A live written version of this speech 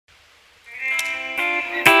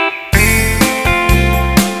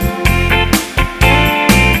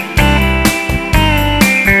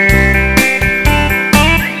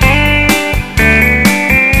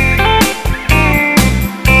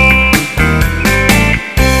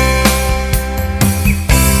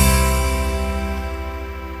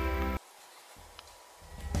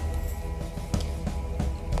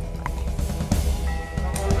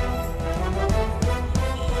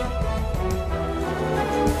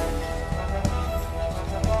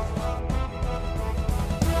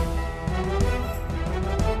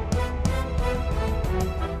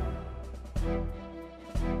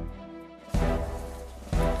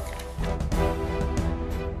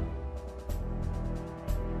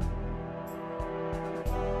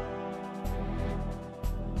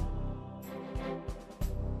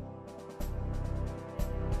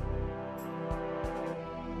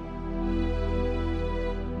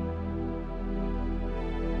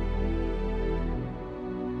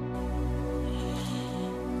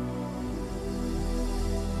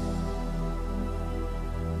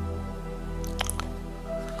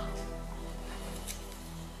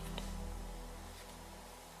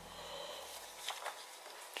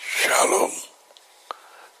Shalom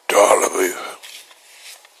to all of you.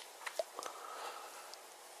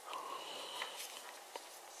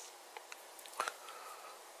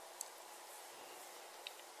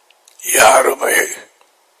 யாருமே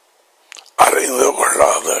அறிந்து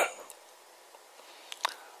கொள்ளாத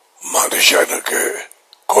மனுஷனுக்கு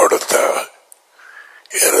கொடுத்த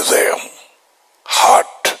இருதயம்,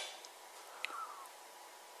 ஹார்ட்,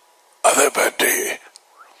 அதை பற்றி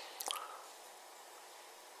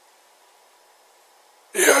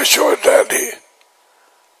யசோதாடி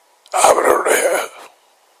அவருடைய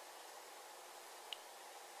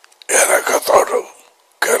இரக்கத்தோடும்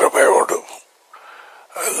கிருபையோடும்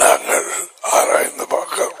நாங்கள் ஆராய்ந்து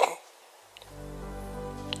பார்க்கிறோம்.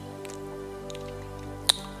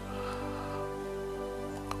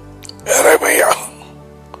 எரேமியா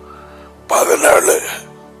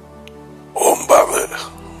 17:9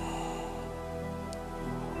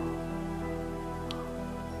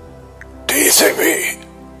 TCV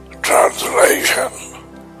translation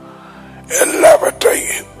எல்லாவற்றை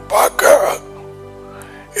பார்க்க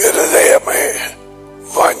இருதயமே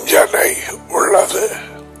வஞ்சனை உள்ளது,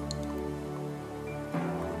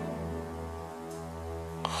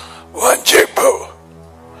 வஞ்சிப்பு,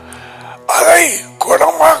 அதை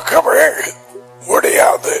குணமாக்கவே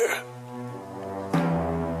முடியாது.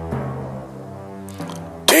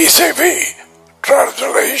 TCV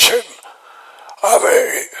translation அதை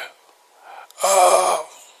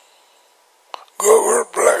கூகுள்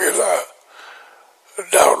பிளேல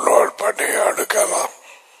டவுன்லோட் பண்ணி எடுக்கலாம்.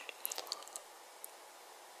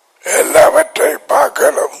 எல்லாவற்றை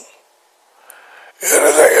பார்க்கலும்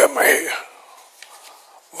இருதயமே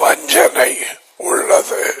வஞ்சனை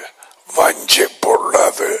உள்ளது,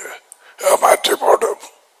 வஞ்சிப்புள்ளது, மாற்றி போடும்.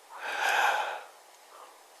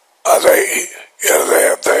 அதை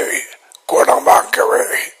இருதயத்தை குணமாக்கவே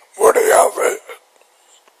முடியாது.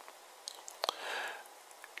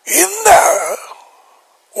 இந்த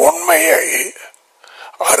உண்மையை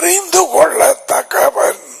அறிந்து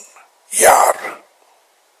கொள்ளத்தக்கவன் யார்?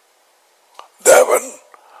 தேவன்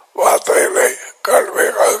வார்த்தையிலே கல்வி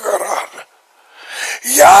கேட்கிறார்.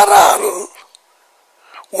 யாரால்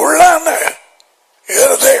உள்ளான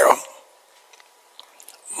இருதயம்,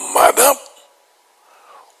 மனம்,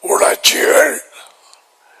 உணர்ச்சிகள்,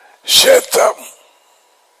 சித்தம்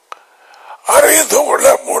அறிந்து கொள்ள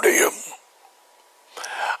முடியும்?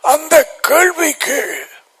 அந்த கேள்விக்கு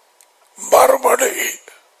மறுபடி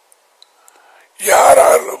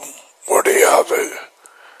யாராலும் முடியாது.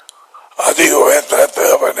 அதிக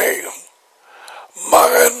தேவனையும்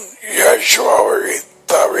மகன் யேசுவை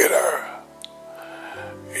தவிர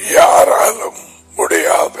யாராலும்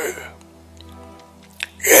முடியாது.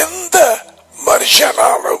 எந்த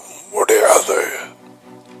மனுஷனாலும் முடியாது.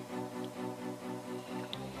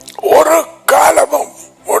 ஒரு காலமும்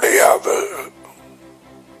முடியாது.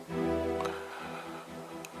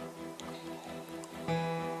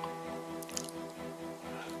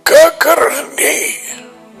 கேட்கிற நீ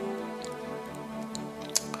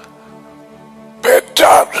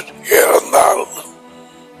பெற்றார் இருந்தால்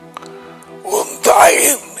உன்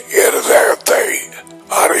தாயின் இருதயத்தை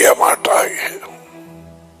அறிய மாட்டாய்.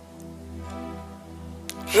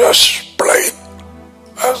 Just plain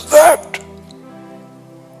as that.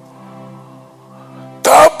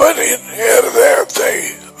 தாப்பனின் இருதயத்தை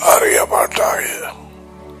அறிய மாட்டாய்.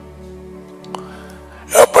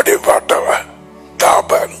 எப்படிப்பட்டவன்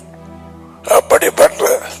தாப்பன், எப்படிப்பட்ட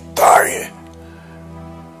தாய்?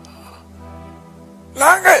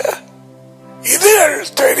 நாங்க இதுகள்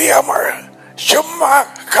தெரியாம சும்மா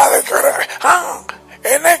கதைக்கிற,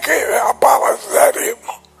 எனக்கு அப்பாவை தெரியும்,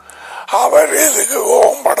 அவர் இதுக்கு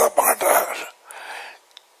ஓம்பட மாட்டார்.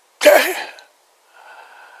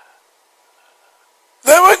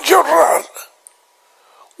 தேவன் சொல்றார்,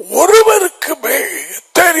 ஒருவருக்குமே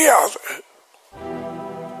தெரியாது.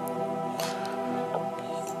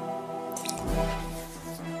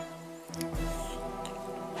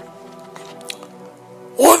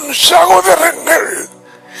 உன் சகோதரங்கள்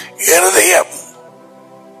இருதயம்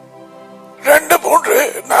 2, 3,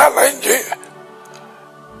 4, 5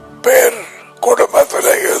 பேர்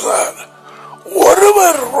குடும்பத்தில் இருந்தார்.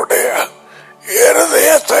 ஒருவருடைய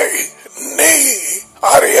இருதயத்தை நீ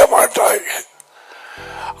அறிய மாட்டாய்.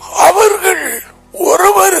 அவர்கள்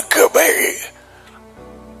ஒருவருக்குமே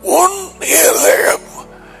உன் இருதயம்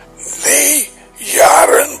நீ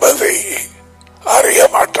யார் என்பதை அறிய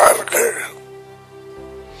மாட்டார்கள்.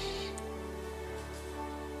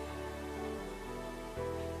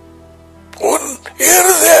 உன்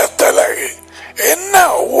இருதயத்தில் என்ன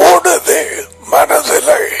ஓடுது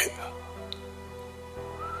மனதில்,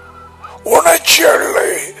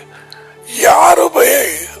 உணர்ச்சிகளை யாருமே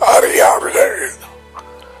அறிய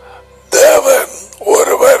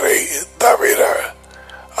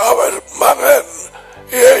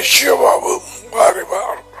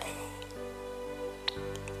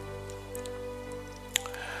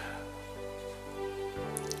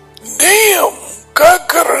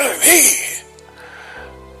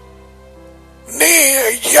நீ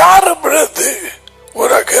யாரும்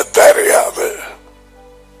உனக்கு தெரியாது.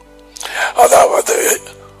 அதாவது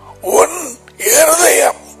உன்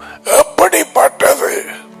இருதயம் எப்படிப்பட்டது,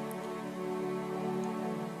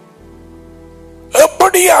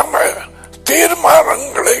 எப்படியான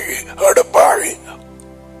தீர்மானங்களை எடுப்பாய்,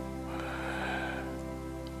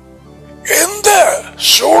 எந்த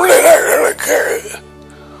சூழ்நிலைகளுக்கு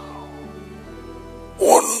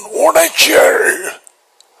உன் உணர்ச்சிகள்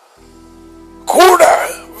கூட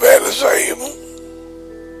வேலை செய்யும்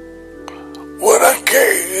உனக்கே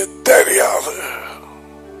தெரியாது.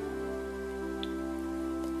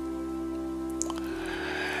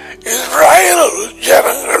 இஸ்ரேல்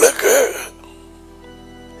ஜனங்களுக்கு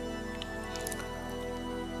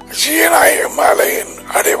சீனாய் மலையின்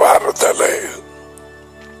அடிவாரத்தில்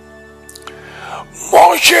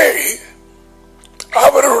மோசே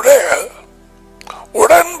அவருடைய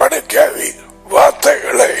உடன்படிக்கை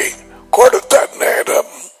வார்த்தைகளை கொடுத்த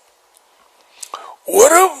நேரம்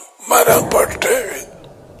ஒரு மனப்பட்டு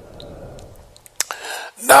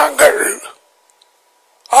நாங்கள்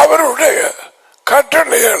அவருடைய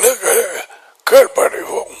கட்டளைகளுக்கு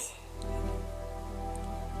கீழ்ப்படிவோம்.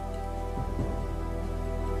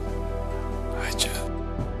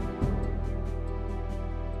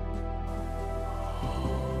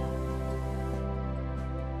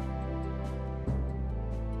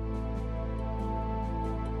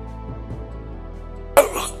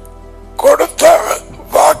 கொடுத்த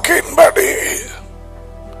வாக்கின்படி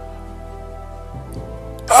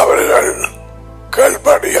அவர்கள்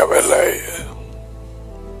கீழ்ப்படியவில்லை.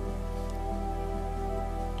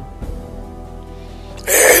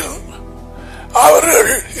 ஏன்?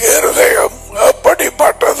 அவர்கள் இருதயம்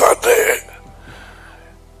எப்படிப்பட்டது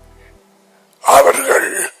அவர்கள்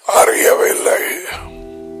அறியவில்லை.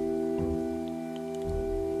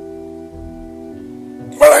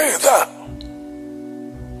 விளங்குதா?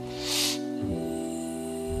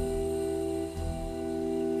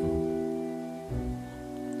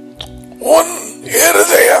 உன்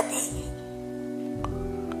இருதயம்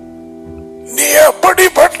நீ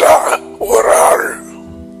எப்படிப்பட்ட ஒரு ஆள்,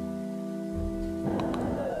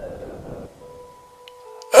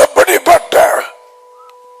 எப்படிப்பட்ட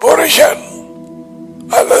புருஷன்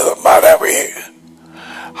அல்லது மனைவி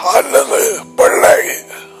அல்லது பிள்ளை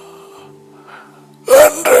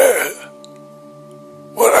என்று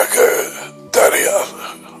உனக்கு தெரியாது.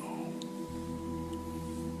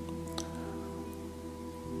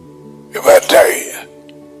 இவற்றை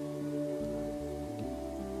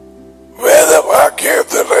வேத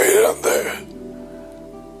வாக்கியத்தில் இருந்து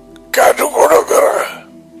கற்றுக் கொடுக்கிற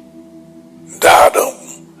நானும்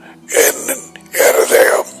என்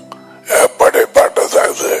இருதயம் எப்படிப்பட்டது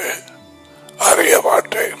அறிய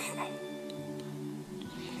மாட்டேன்.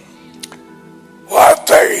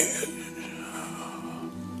 வார்த்தை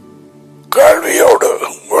கேள்வியோடு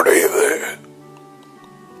முடியுது.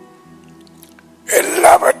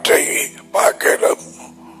 எல்லாவற்றை பார்க்கலும்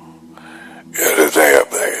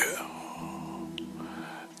இருதயமே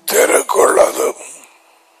திருக்குள்ளதும்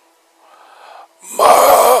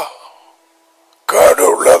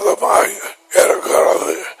கேடுள்ளதுமாய்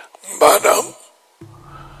இருக்கிறது. மனம்,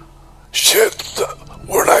 சித்த,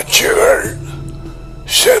 உணர்ச்சிகள்,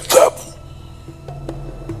 சித்தம்.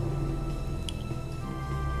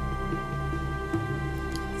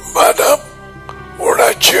 மனம்,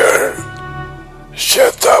 உணர்ச்சிகள்,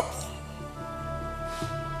 சித்தம்.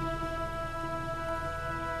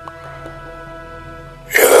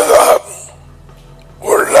 இதுதான்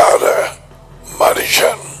உள்ளாத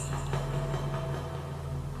மனுஷன்.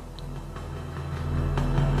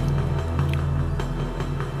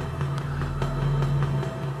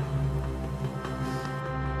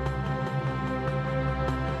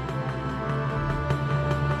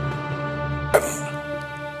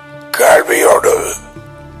 கேள்வியோடு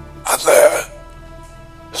அந்த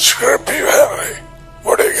ஸ்கிரிப்டரை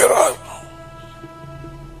முடிகிறார்.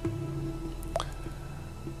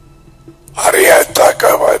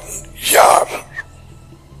 அறியத்தக்கவன் யார்?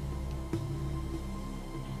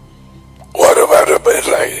 ஒருவரும்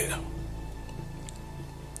இல்லை.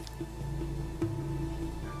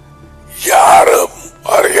 யாரும்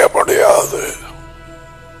அறிய முடியாது.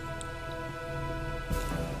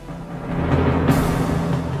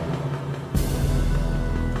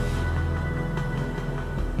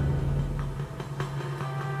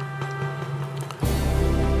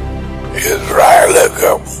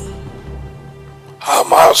 இஸ்ரேலுக்கும்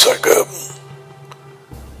ஹமாஸுக்கும்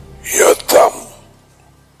யுத்தம்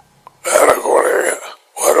ஏறக்குறைய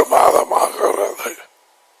ஒரு மாதமாகிறது.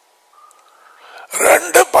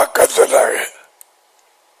 ரெண்டு பக்கத்தில்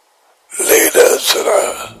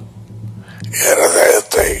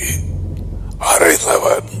இருதயத்தை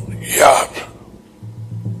அறிந்தவன் யார்?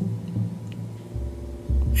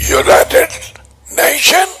 United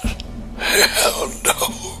nation? No.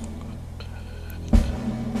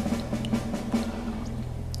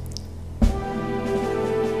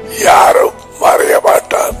 யாரும் அறிய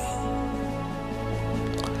மாட்டான்.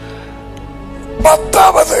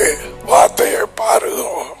 10வது வார்த்தையை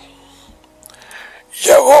பாருங்கள்.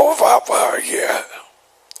 யெகோவாகிய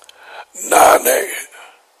நானே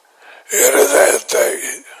இருதயத்தை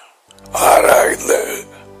ஆராய்ந்து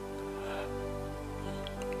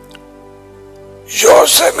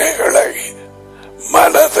யோசனைகளை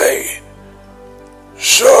மனதை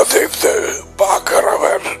சோதித்து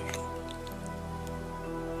பார்க்கிறவர்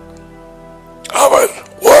அவர்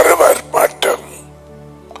ஒருவர் மட்டும்.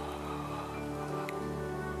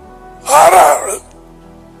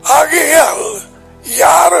 ஆகையால்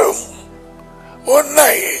யாரும்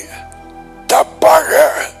உன்னை தப்பாக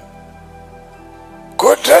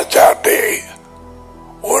குற்றச்சாட்டி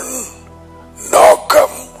உன்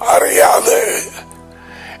நோக்கம் அறியாது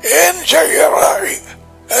ஏன் செய்கிறாய்,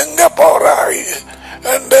 எங்க போறாய்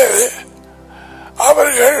என்று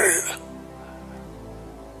அவர்கள்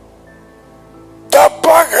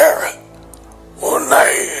தப்பாக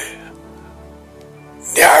உன்னை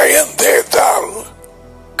நியாயம் தேர்த்தால்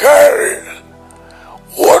கேள்,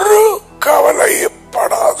 ஒரு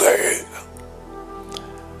கவலைப்படாது.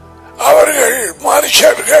 அவர்கள்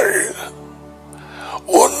மனுஷர்கள்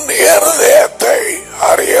உன் இருதயத்தை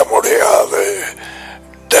அறிய முடியாது.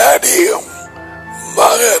 டேடியும்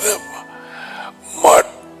மகனும்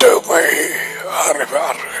மட்டுமே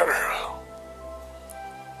அறிவார்கள்.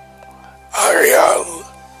 ஆகையால்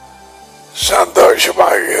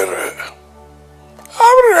சந்தோஷமாக இரு.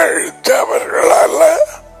 அவர்கள் தேவர்கள் அல்ல.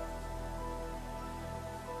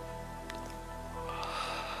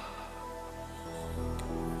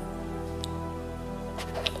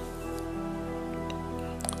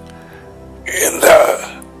 இந்த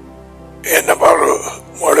என்னமொரு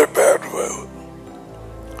மொழிபெயர்வு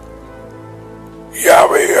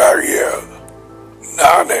யாவையாகிய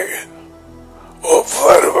நானே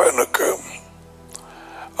ஒவ்வொருவனுக்கும்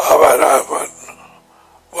அவனவன்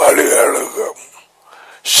வழிகளுக்கும்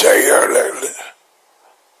செயலில்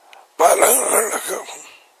பலன்களுக்கும்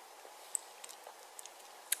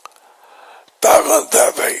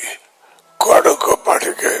தகுந்ததை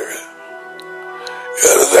கொடுக்கும்படிக்கு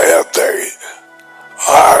இருதயத்தை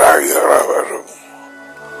ஆராய்கிறவரும்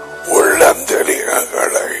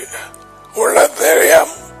உள்ளந்தெரியங்களை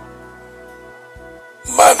உள்ளந்தெரியம்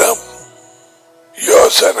மனம்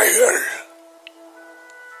யோசனைகள்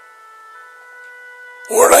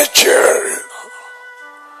உணர்ச்சிகள்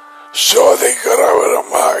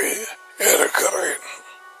சோதிக்கிறவருமாய் இருக்கிறேன்.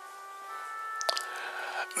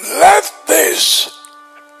 Let this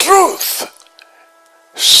truth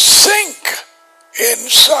sink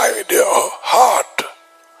inside your heart.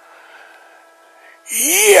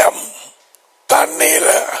 ஈயம் தண்ணீர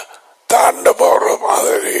தாண்டு போற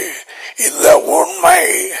மாதிரி இந்த உண்மை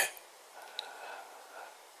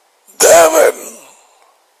தேவன்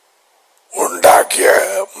உண்டாக்கிய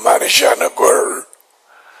மனுஷனுக்குள்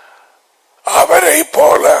அவரை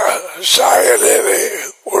போல சாயலிலே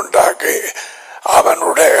உண்டாக்கி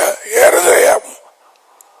அவனுடைய இருதயம்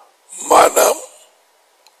மனம்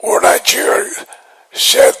உணர்ச்சிகள்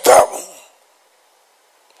சேத்தம்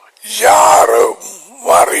யாரும்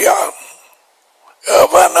அறியான்,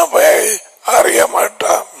 எவனுமே அறிய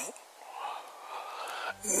மாட்டான்.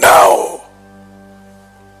 Now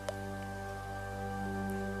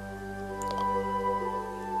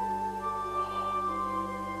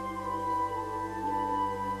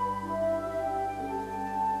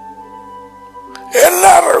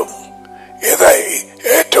எல்லாரும் இதை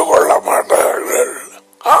ஏற்றுக்கொள்ள மாட்டார்கள்.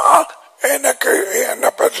 எனக்கு என்ன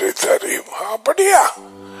பற்றி தெரியும், அப்படியா?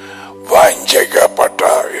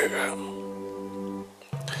 வஞ்சிக்கப்பட்டாய்.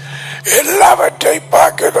 எல்லாவற்றை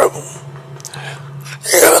பார்க்கிறோம்.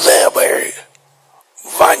 இருதயமே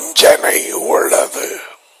வஞ்சனை உள்ளது.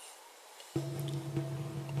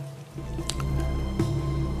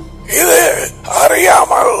 இது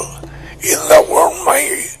அறியாமல் இந்த உண்மை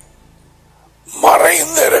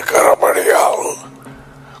மறைந்திருக்கிறபடியால்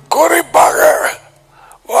குறிப்பாக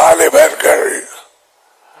வாலிபர்கள்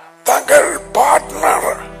தங்கள்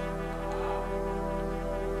பார்ட்னர்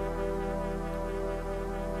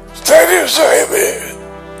தெரிவு செய்து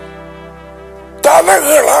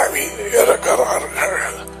தலைகளாகி இருக்கிறார்கள்.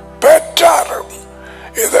 பெற்றாரும்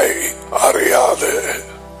இதை அறியாது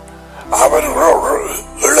அவர்களோடு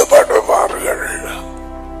ஈடுபடுவார்கள்.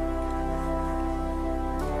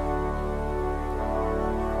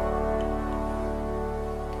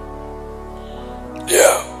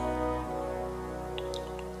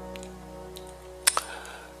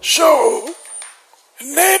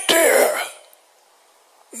 நேற்றைய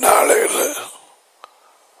நாளில்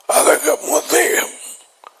அதற்கு முந்தைய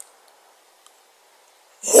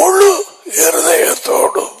முழு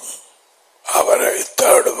இருதயத்தோடும் அவரை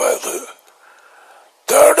தேடுவது,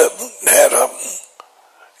 தேடும் நேரம்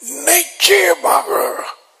நிச்சயமாக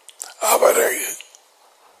அவரை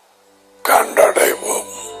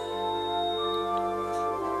கண்டடைவோம்.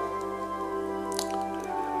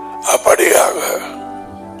 அப்படியாக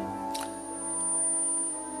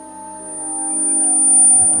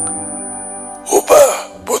உப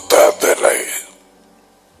புத்தகத்திலே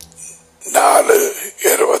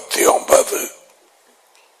 4:29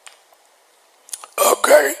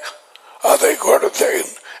 ஓகே, அதை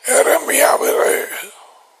கொடுத்தேன். எரேமியாவிலே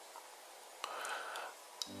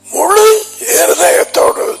முழு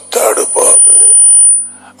இருதயத்தோடு தேடும்போது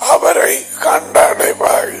அவரை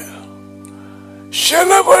கண்டடைவாய். சில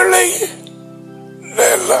வேளை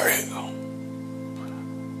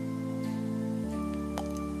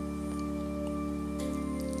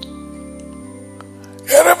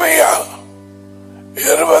எரேமியா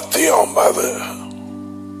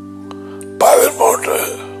 29:13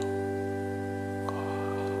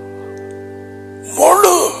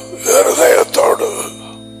 முழு இருதயத்தோடு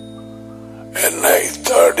என்னை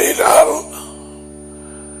தேடினால்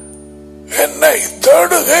என்னை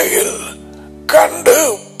தேடுகையில் கண்டு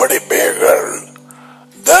பிடிப்பீர்கள்.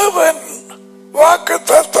 தேவன்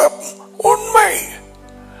வாக்குத்தத்தம் உண்மை.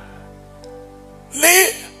 நீ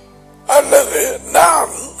அல்லது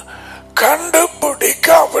நான்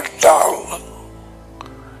கண்டுபிடிக்காவிட்டால்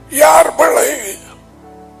யார் பிழை?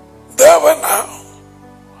 தேவனா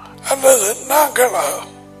அல்லது நாங்களா?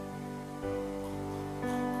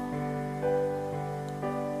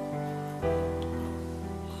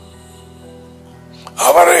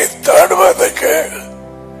 அவரை தேடுவதற்கு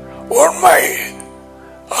உண்மை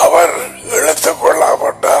அவர் இழுத்துக்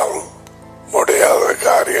கொள்ளாவிட்டால் முடியாத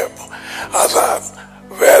காரியம். அதான்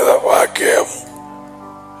வேத வாக்கியம்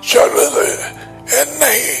சொல்லுது,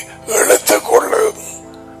 என்னை இழுத்துக் கொள்ளும்,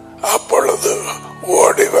 அப்பொழுது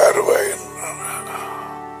ஓடி வருவேன்.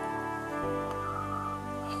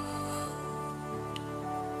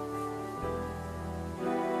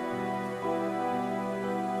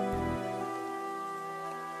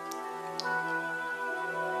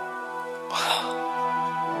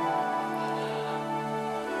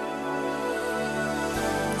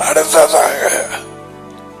 அடுத்ததாக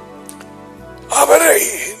அவரை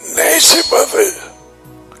நேசிப்பது,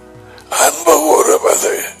 அன்பு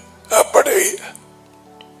கூறுவது. அப்படி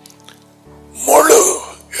முழு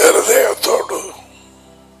இருதயத்தோடு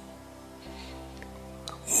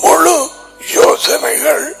முழு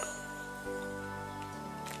யோசனைகள்,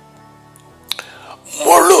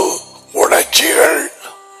 முழு உணர்ச்சிகள்,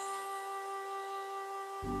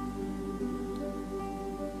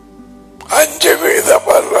 அஞ்சு வீதம்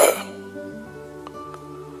அல்ல,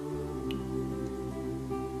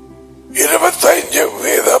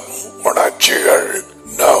 25% உணர்ச்சிகள்.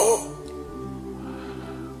 நோ.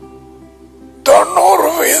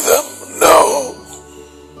 90% நோ.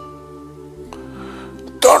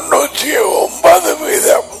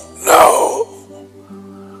 99% நோ.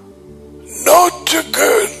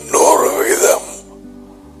 100%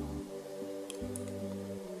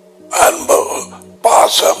 அன்பு,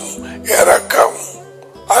 பாசம், இரக்கம்,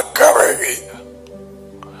 அக்கறை,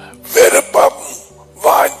 விருப்பம்,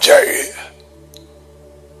 வாஞ்சை,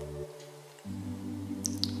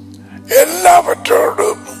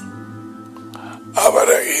 எல்லாவற்றோடும்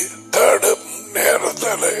அவரை தேடும்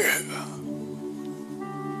நேரத்திலே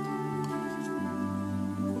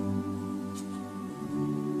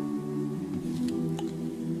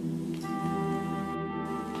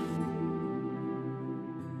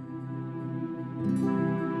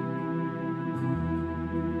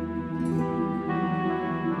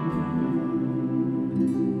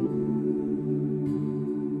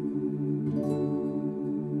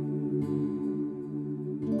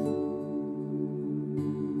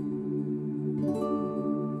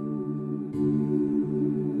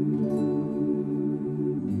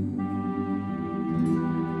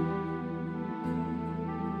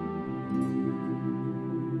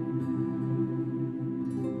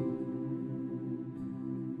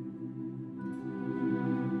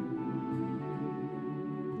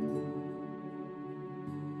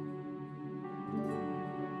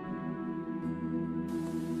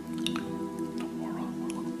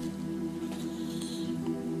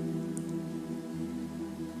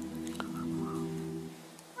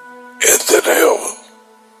எத்தனையோ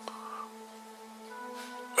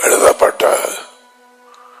எழுதப்பட்ட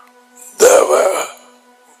தேவ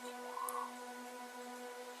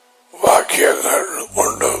வாக்கியங்கள் பாடல்கள்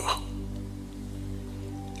உண்டு.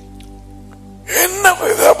 என்ன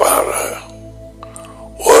விதமான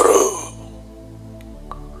ஒரு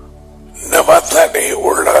நிபந்தனை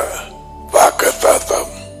உள்ள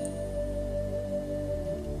வாக்குத்தத்தம்!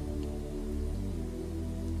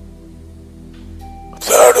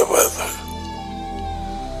 தேடுவது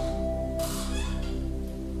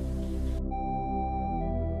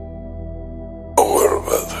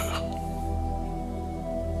வருவது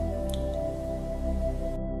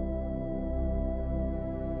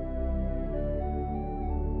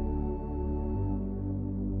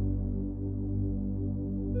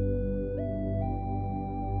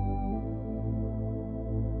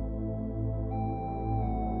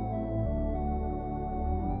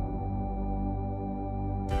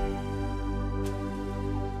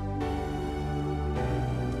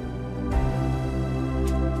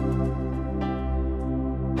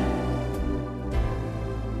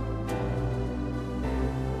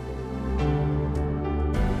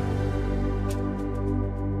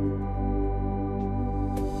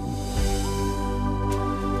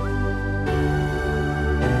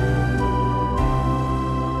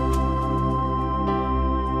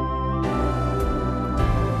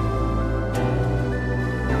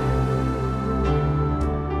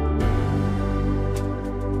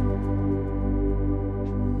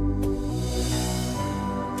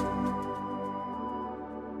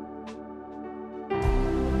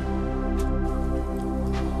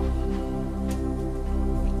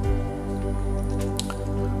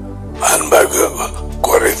அன்பகு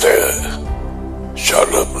குறித்து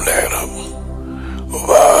சொல்லும் நேரம்.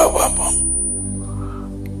 உபாகமம்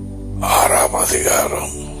 6ஆம்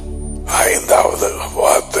அதிகாரம் 5வது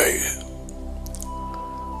வார்த்தை.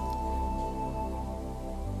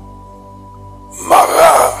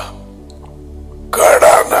 மகா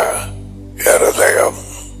கடான இருதயம்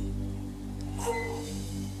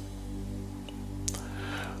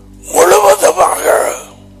முழுவதுமாக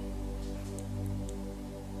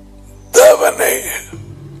தேவனை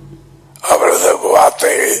அவரது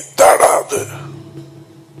வார்த்தையை தடாது.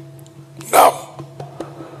 நாம்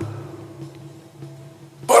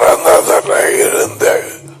பிறந்ததில் இருந்த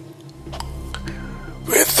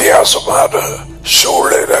வித்தியாசமான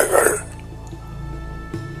சூழ்நிலைகள்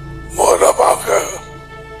மூலமாக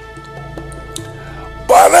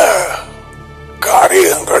பல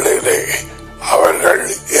காரியங்களிலே அவர்கள்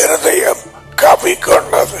இருதயம்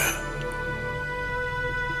கவிக்கொண்டது.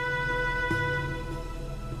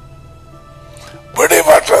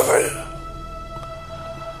 பிடிபட்டது.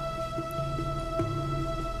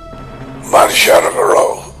 மனுஷர்களோ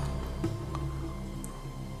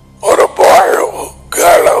ஒரு பாயோ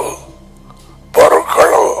கேளோ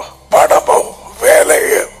பொருட்களோ படமோ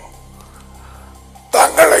வேலையோ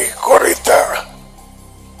தங்களை குறித்த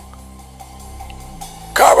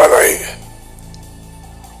கவலை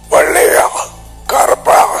வெள்ளையா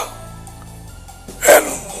கருப்பா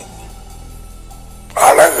என்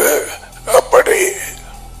அழகு எப்படி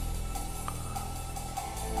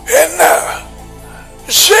என்ன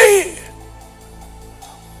செய்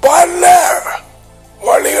பல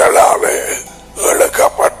வழிகளாலே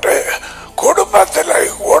இழுக்கப்பட்டு குடும்பத்திலே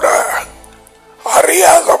கூட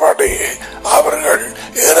அறியாதபடி அவர்கள்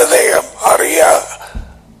இருதயம்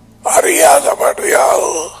அறியாதபடியால்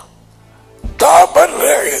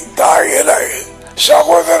தாயிலை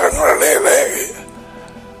சகோதரங்களிலே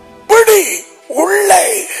பிடி உள்ளே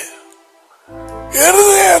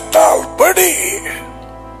இருதயத்தால் பிடி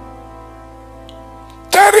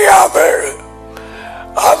தெரியாது.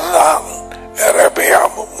 அதுதான் எரேமியா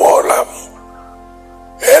மூலம்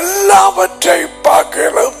எல்லாவற்றை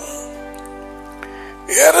பார்க்கலும்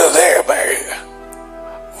இருதயமே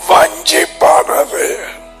வஞ்சிப்பானது.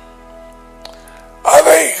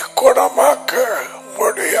 அதை குணமாக்க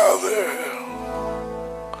முடியாது.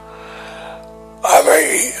 அதை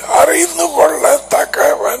அறிந்து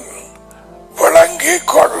கொள்ளத்தக்கவன் விளங்கிக்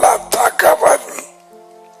கொள்ளத்தக்கவன்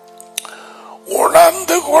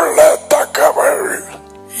உணர்ந்து கொள்ளத்தக்கவள்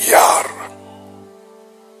யார்?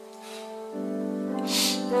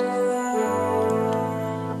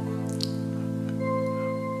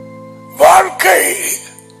 வாழ்க்கை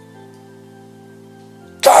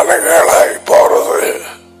தலைகளை போறது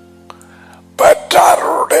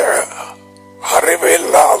பெற்றாருடைய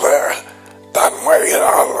அறிவில்லாத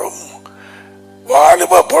தன்மையினாலும்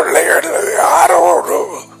வாலிப பிள்ளைகள் யாரோடு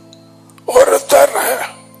ஒருத்தனை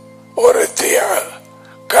ஒருத்திய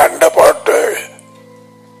கண்டுபட்டு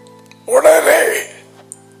உடனே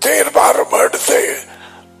தீர்மானம் எடுத்து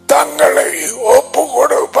தங்களை ஒப்பு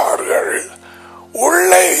கொடுப்பார்கள்.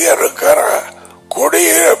 உள்ளே இருக்கிற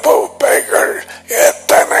குடியிருப்பு பைகள்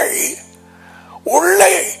எத்தனை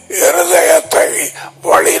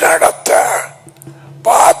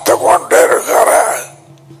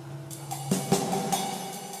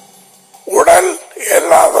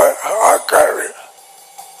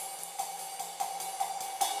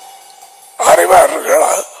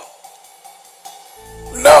அறிவார்களா?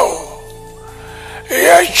 நோ.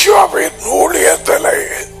 யேசுவின் ஊழியத்திலே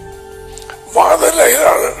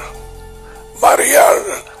மாதலைகள் மரியாள்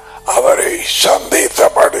அவரை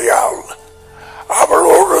சந்தித்தபடியால்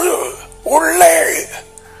அவளோடு உள்ளே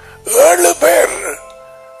 7 பேர்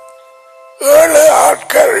 7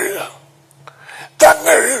 ஆட்கள்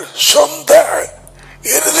தங்கள் சொந்த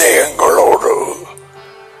இருதயங்களோடு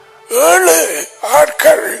 7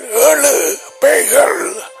 ஆட்கள் 7 பேய்கள்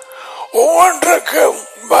ஒவ்வொன்றுக்கும்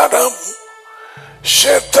மனம்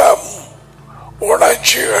சித்தம்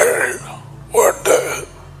உணர்ச்சிகள் உண்டு.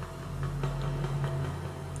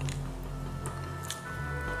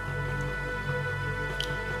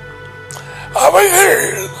 அவைகள்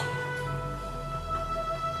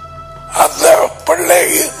அந்த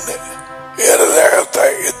பிள்ளையின்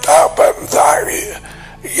இருதயத்தை தாப்பன் தாய்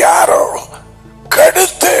யாரோ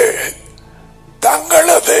கடுத்து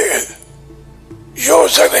தங்களது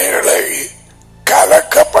யோசனைகளை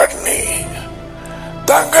கலக்க பண்ணி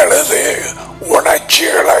தங்களது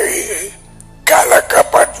உணர்ச்சிகளை கலக்க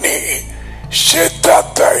பண்ணி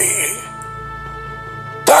சித்தத்தை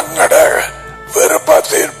தங்கள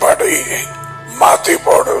விருப்பத்தின்படி மாத்தி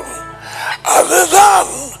போடும்.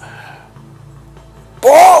 அதுதான்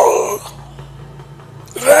போல்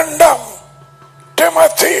 2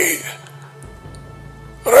 திமோத்தி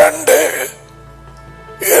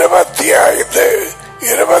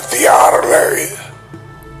 2:25-26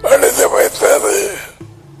 எழுதி வைத்தது.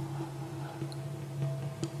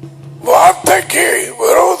 வார்த்தைக்கு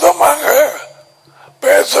விரோதமாக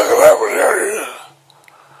பேசுகிறவர்கள்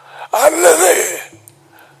அல்லது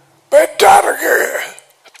பெற்றாருக்கு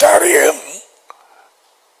தெரியும்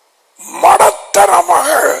மடத்தனமாக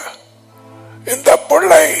இந்த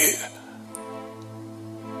பிள்ளை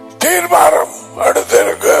தீர்மானம்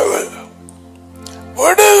எடுத்திருக்கிறது.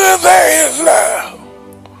 விடுவதே இல்லை,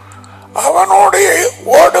 அவனோட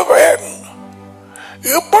ஓடுவேன்,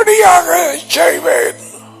 இப்படியாக செய்வேன்.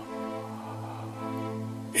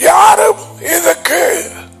 யாரும் இதுக்கு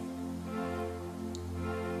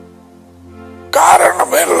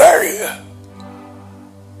காரணம் இல்லை.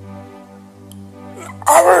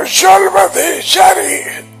 அவள் சொல்வது சரி,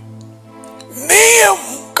 நீயும்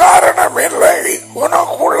காரணம் இல்லை.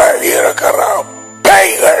 உனக்குள்ள இருக்கிற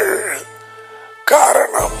பேய்கள்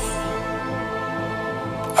காரணம்.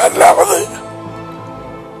 அல்லாவது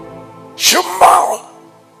சும்மா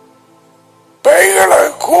பேய்களை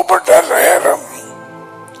கூப்பிட்ட நேரம்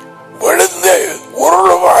விழுந்து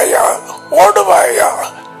உருளுவாயா, ஓடுவாயா,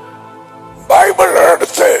 பைபிள்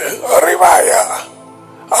எடுத்து அறிவாயா?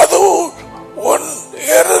 அது உன்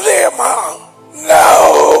இருதயமா? நோ.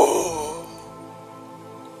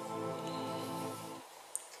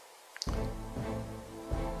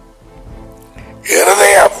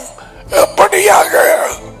 இருதயம் எப்படியாக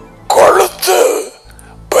கொழுத்து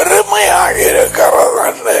பெருமையாக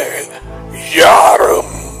இருக்கிறது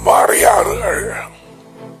யாரும் அறியார்கள்.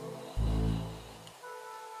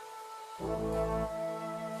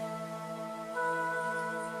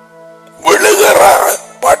 விழுகிற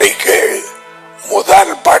படிக்கு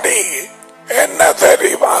முதல் படி என்ன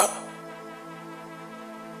தெரியுமா?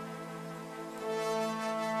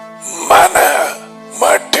 மன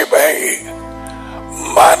மட்டிமை,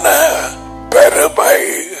 மன பெருமை,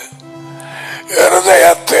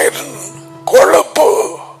 இருதயத்தின் கொழுப்பு.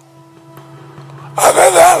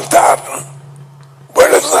 அதனால் தான்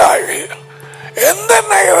விழுந்தாய். எந்த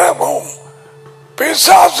நேரமும்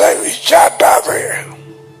பிசாசை சாட்டாது.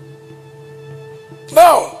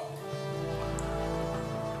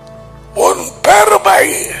 உன் பெருமை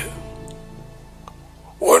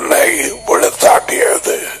உன்னை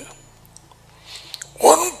விழுத்தாட்டியது.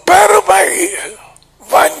 உன் பெருமை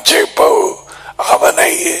வஞ்சிப்பு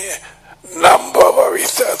அவனை நம்ப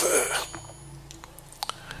வைத்தது.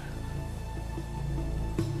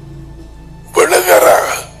 விழுகிற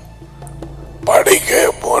படிக்கு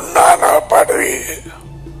முன்னான படி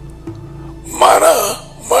மன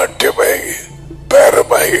மட்டுமை,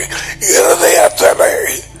 பெருமை, இருதயத்திலே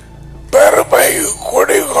பெருமை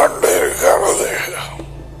குடிகொண்டிருக்கிறது.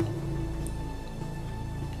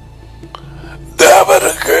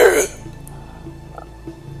 தேவனுக்கு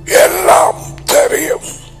எல்லாம் தெரியும்.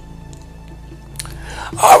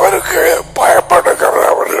 அவருக்கு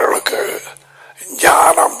பயப்படுகிறவர்களுக்கு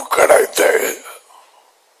ஞானம் கிடைத்து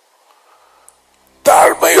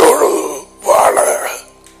தாழ்மையோடு வாழ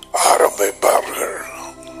ஆரம்பிப்பார்கள்.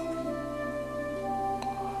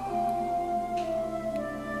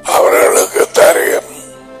 அவர்களுக்கு தெரியும்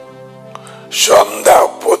சொந்த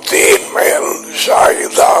புத்தியின் மேல்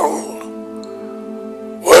சாய்ந்தால்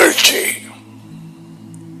வீழ்ச்சி.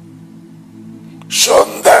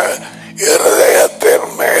 சொந்த இருதயத்தின்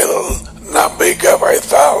மேல் நம்பிக்கை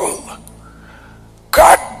வைத்தால்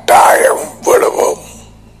கட்டாயம் விடுவோம்.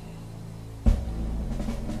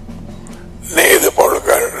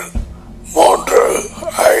 நீதிமொழிகள்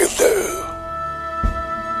 3:5.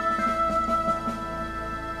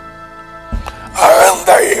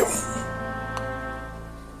 அகந்தையும்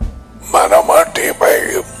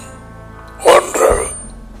மனமாட்டிமையும் ஒன்று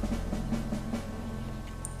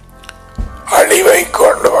அழிவை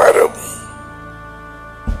கொண்டு வரும்.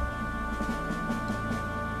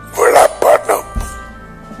 விளப்பனும்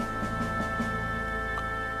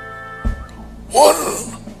உன்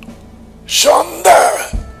சொந்த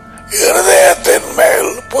இருதயத்தின்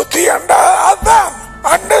மேல் புத்தி அதான்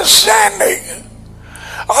அண்டர்ஸ்டாண்டிங்.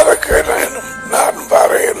 அதுக்கு நான்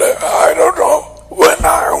வரையில் I don't know when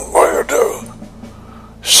I'm going to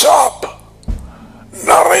stop.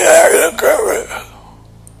 நிறைய இருக்கிறது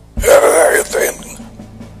இருதயத்தின்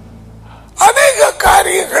அநேக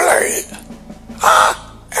காரியங்களை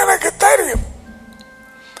எனக்கு தெரியும்.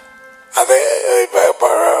 அது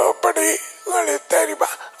எப்படி தெரியுமா?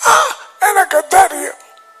 எனக்கு தெரியும்.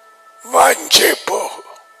 வஞ்சிப்பு,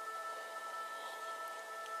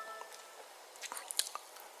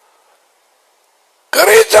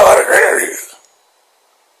 கிறிஸ்தவர்கள்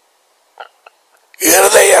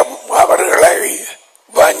இருதயம் அவர்களை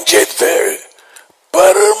வஞ்சித்து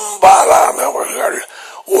பெரும்பாலானவர்கள்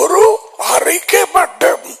ஒரு அறிக்கை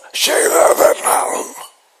மட்டும் செய்ததனால்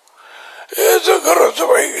இயேசு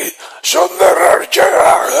கிறிஸ்துவை சொந்த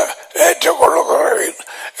ரட்சகராக ஏற்றுக்கொள்கிறேன்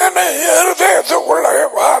என இருதயத்துக்குள்ளே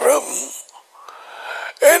வாரும்,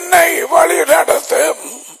 என்னை வழி நடத்தும்,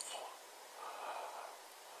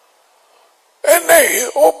 என்னை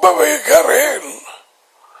ஒப்புவிக்கிறேன்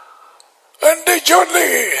என்று சொல்லி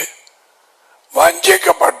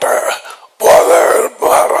வஞ்சிக்கப்பட்ட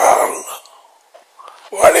போதகர்களால்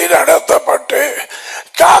வழி நடத்தப்பட்டு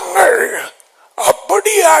தாங்கள்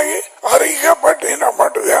அப்படியாய்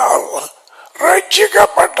அறிக்கப்பட்டினபடியால்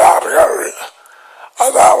ரட்சிக்கப்பட்டார்கள்.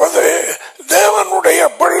 அதாவது தேவனுடைய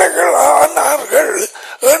பிள்ளைகள் ஆனார்கள்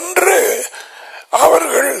என்று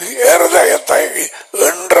அவர்கள் இருதயத்தை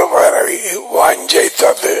இன்று வரை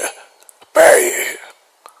வஞ்சித்தது பேய்.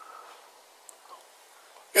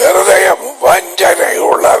 இருதயம் வஞ்சனை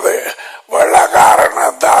உள்ளது.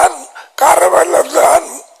 வெள்ளக்காரனத்தான், கரவெல்லாம்,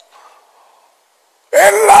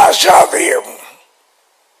 எல்லா சாதியும்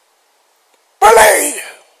பிழை,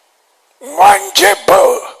 வஞ்சிப்பு.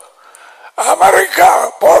 அமெரிக்கா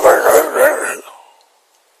போதகர்கள்,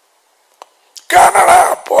 கனடா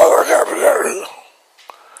போதகர்கள்,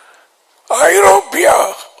 ஐரோப்பிய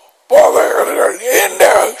போதகர்கள்,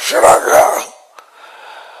 இந்தியா, ஸ்ரீலங்கா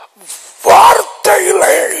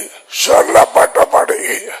வார்த்தையிலே சொல்லப்பட்டபடி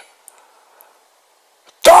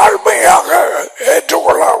தாழ்மையாக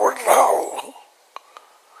ஏற்றுக்கொள்ளாவிட்டால்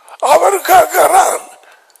அவர் கேட்கிறார்,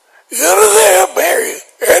 இருதயமே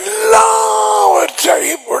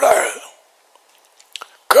எல்லாவற்றையும் விட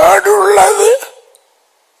கேடுள்ளது,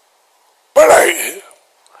 பிழை,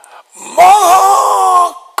 மகா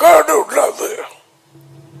கேடுள்ளது,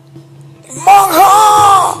 மகா.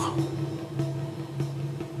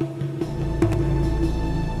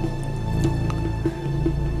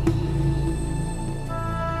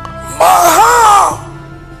 மகா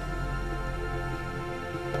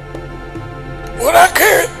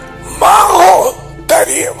உனக்கு மாகோ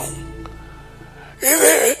தெரியும்.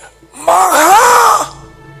 இது மகா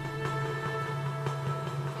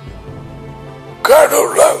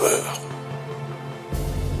கேடுள்ளது,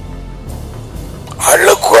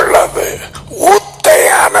 அழுக்குள்ளது,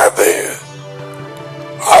 ஊத்தையானது.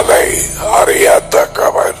 அதை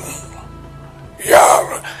அறியத்தக்கவன்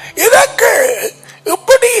யார்? இதற்கு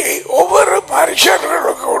இப்படி ஒவ்வொரு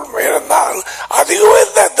மனுஷர்களுக்கு உண்மை இருந்தால் அது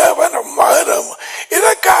உயர்ந்த தேவனும் மகனும்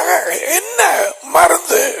இதற்காக என்ன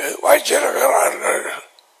மருந்து வச்சிருக்கிறார்கள்?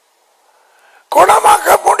 குணமாக்க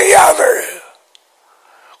முடியாது,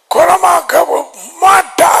 குணமாக்கவும்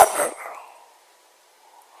மாட்டார்.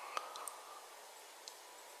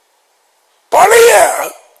 பழைய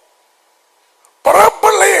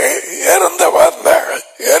பிறப்பிலே இருந்து வந்த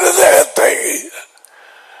இருதயத்தை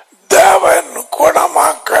தேவன்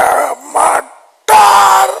குணமாக்க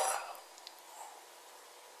மாட்டார்.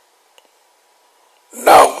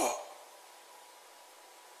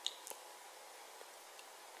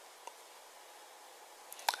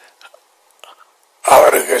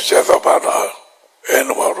 அவருக்கு சிதமான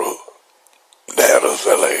என்னும் ஒரு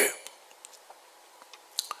நேரத்தில்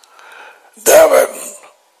தேவன்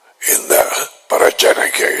இந்த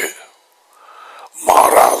பிரச்சனைக்கு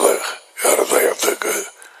மாறாத இருதயத்துக்கு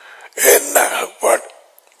என்ன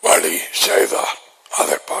வழி செய்தார்?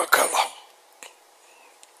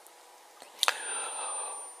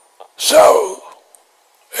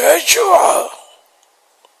 யெகோவா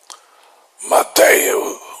மத்தேயு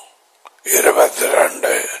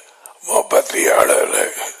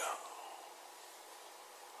 22:37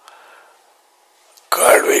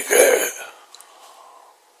 கேள்விக்கு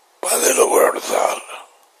பதில் கொடுத்தார்.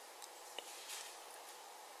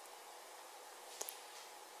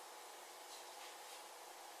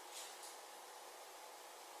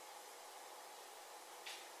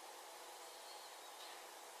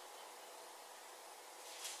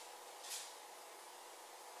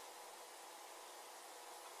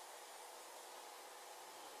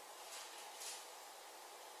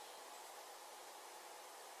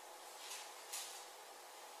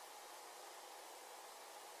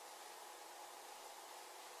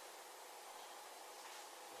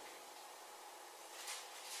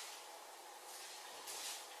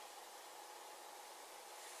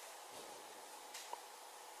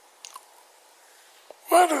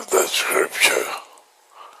 What is the scripture?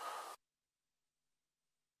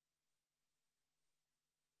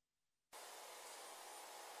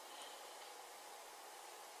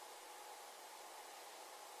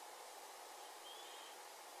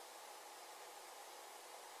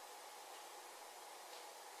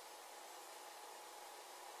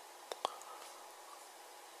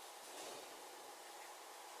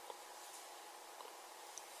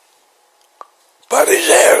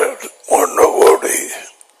 பரிசேயர் ஒன்று கூடி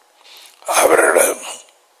அவரிடம்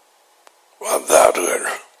வந்தார்கள்.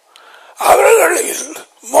 அவர்களில்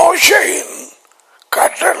மோசேயின்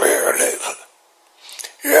கட்டளைகளில்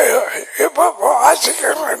இப்ப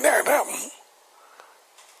வாசிக்கிற நேரம்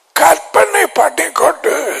கற்பனை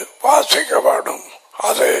பண்ணிக்கொண்டு வாசிக்கப்படும்.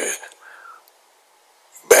 அது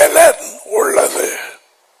பலன் உள்ளது.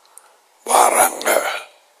 வாராங்க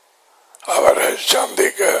அவரை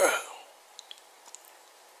சந்திக்க.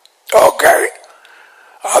 ஓகே,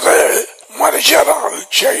 அது மனுஷனால்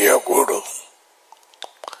செய்யக்கூடும்.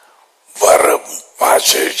 வரும்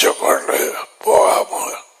வாசிச்சு கொண்டு போகாம.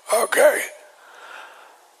 ஓகே,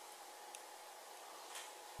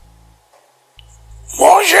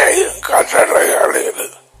 மோசேயின் கட்டளைகளில்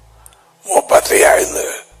 35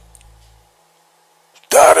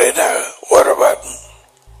 தரின ஒருவன்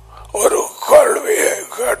ஒரு கேள்வியை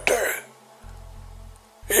கேட்டு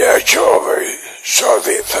யெகோவாவை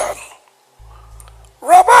சோதித்தான்.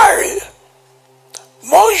 ரபாய்,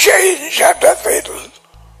 மோசேயின் சட்டத்தில்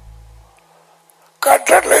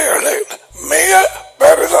கட்டளைகளில் மிக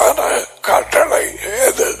பெரிதான கட்டளை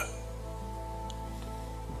எது?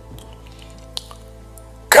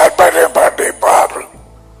 கற்பனை பண்ணி பார்.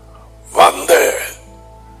 வந்து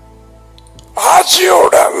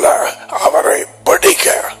ஆசையோடு அல்ல, அவரை பிடிக்க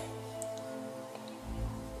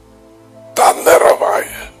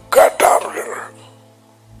தந்திரமாய் கேட்டார்கள்.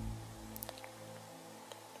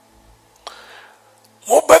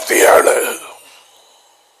 37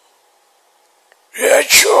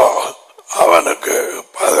 யெகோவா அவனுக்கு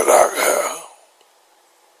பதிலாக,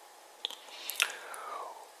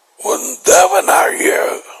 உன் தேவனாகிய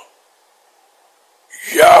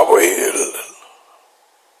யாவையில்,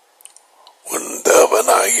 உன்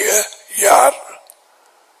தேவனாகிய யார்?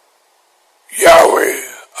 யாவே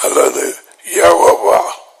அல்லது யெகோவா.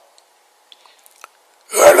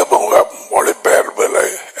 எழுமுகம் மொழிபெயர்ப்பில்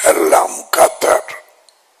எல்லாம் கத்தர்,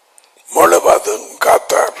 முழுவதும்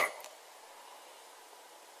கத்தர்.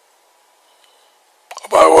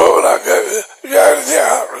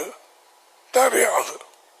 யாரு தெரியாது.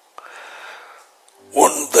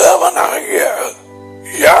 உன் தேவனாகிய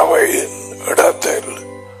யாவையின் இடத்தில்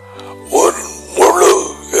உன் முழு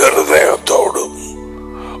இருதயத்தோடும்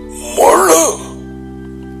முழு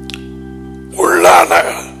உள்ளான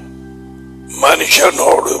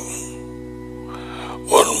மனுஷனோடும்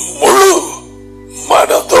உன் முழு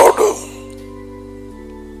மனதோடும்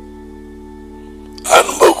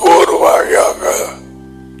அன்பு கூறுவாயாக.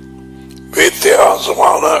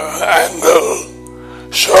 வித்தியாசமான ஆங்கிள்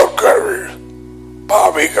சொற்கள்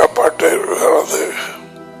பாவிக்கப்பட்டிருக்கிறது.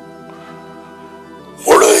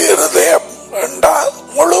 முழு இருதயம் என்றால்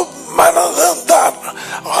முழு மனதும் தான்.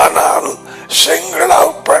 ஆனால் சிங்கள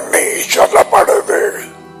பண்ணி சொல்லப்படுது.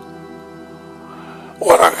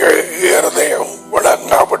 உனக்கு இருதயம்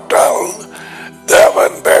விளங்காவிட்டால்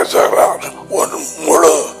தேவன் பேசுகிறார். உன்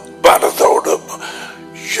முழு மனதோடும்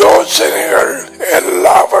யோசனைகள்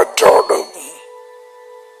எல்லாவற்றோடும்.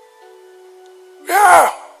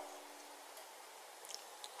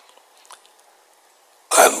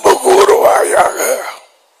 அன்பு கூறுவாயாக.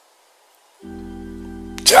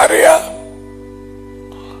 சரியா?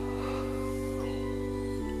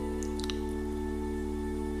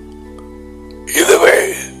 இதுவே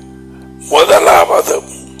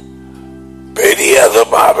முதலாவதும்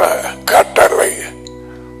பெரியதுமான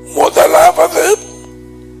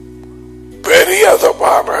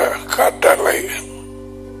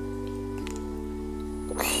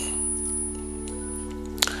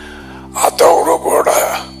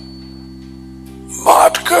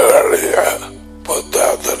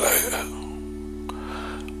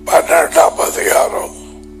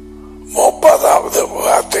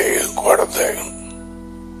கொடுத்தேன்.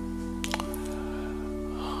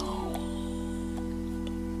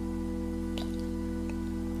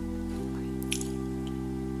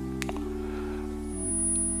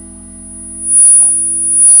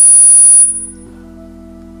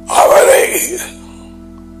 அவரை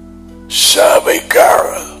சேவைக்க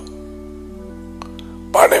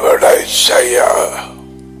பணிவிடை செய்ய,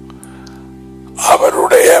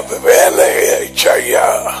 அவருடைய வேலையை செய்ய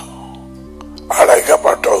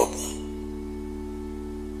அழைக்கப்பட்டோம்.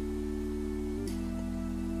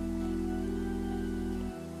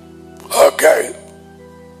 ஓகே,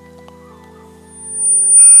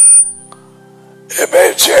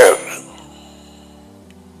 எபேசியர்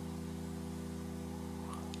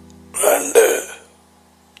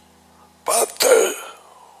 2:10.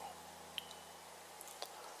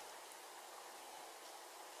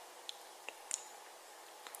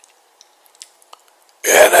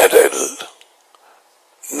 ஏனெனில்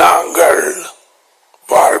நாங்கள்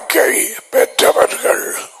வாழ்க்கை பெற்றவர்கள்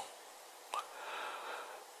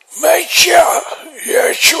மெசியா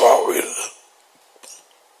இயேசுவில்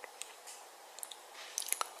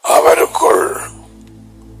அவருக்குள்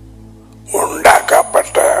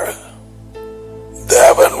உண்டாக்கப்பட்ட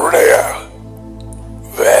தேவனுடைய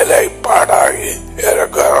வேலைப்பாடாய்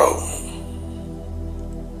இருக்கிறோம்.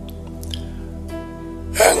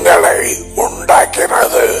 எங்களை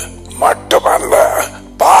உண்டாக்கினது மட்டுமல்ல,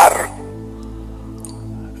 பார்,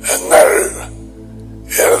 எங்கள்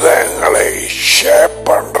இருதயங்களை ஷேப்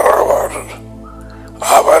பண்றவர்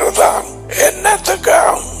அவர்தான்.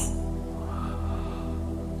 என்னத்துக்காக?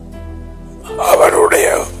 அவருடைய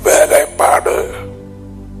வேலைப்பாடு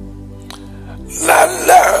நல்ல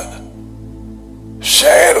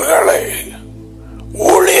செயல்களை,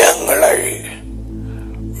 ஊழியங்களை,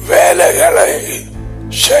 வேலைகளை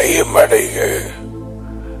செய்யும்படி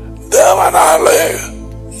தேவனாலே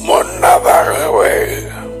முன்னதாகவே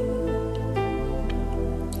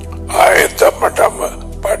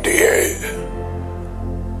ஆயத்தப்பட்டபடியே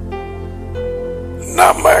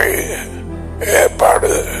நம்மை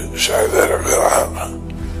ஏற்பாடு செய்திருக்கிறார்.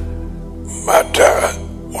 மற்ற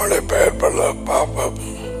மொழிபெயர்ப்பில் பாப்போம்.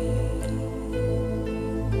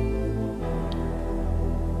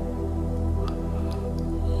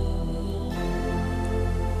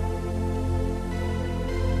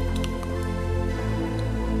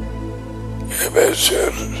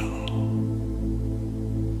 எபேசியர்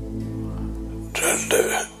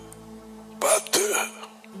 2:10.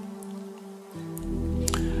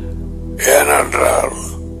 ஏனென்றால்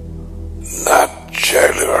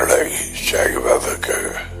நற்செயல்களை செய்வதற்கு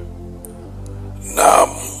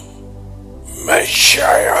நாம்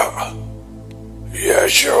மெசியா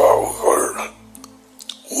இயேசுவுக்குள்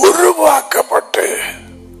உருவாக்கப்பட்டு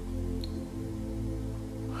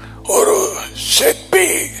ஒரு சிற்பி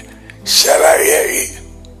சிலையை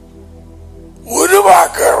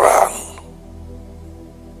உருவாக்குகிறான்.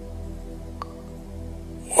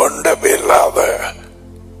 ஒன்றுமில்லாத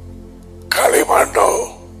களிமண்ணோ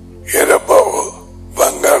இரும்போ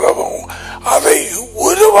வெங்கலமோ அதை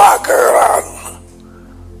உருவாக்குகிறான்.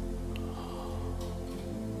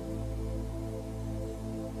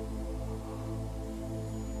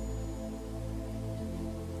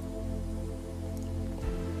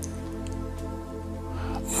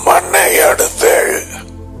 மண்ணை எடுத்து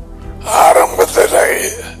ஆரம்பத்திலே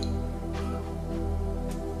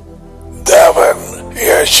தேவன்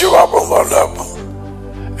இயேசுவின் மூலம்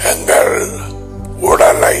எங்கள்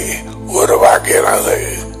உடலை உருவாக்கினது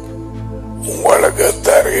உங்களுக்கு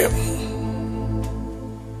தெரியும்.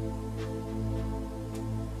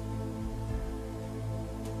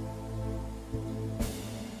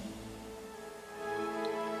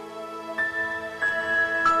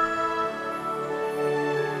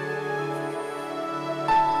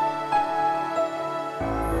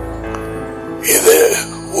 இது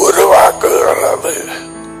உருவாக்குகிறது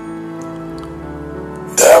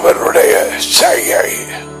தேவனுடைய செய்கை.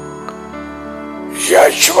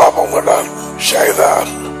 இயேசுவுடன்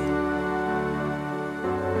செய்தார்.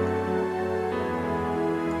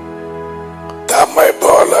 தம்மை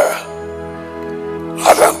போல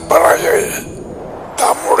அதன் பிறகு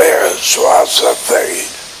தம்முடைய சுவாசத்தை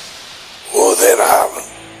ஊதினார்.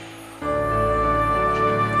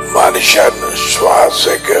 மனுஷன்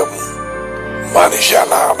சுவாசிக்கும்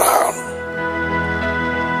மனுஷனானான்,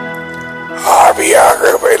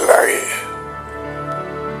 ஆவியாகவில்லை.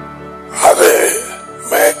 அது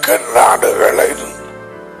மேற்கு நாடுகளின்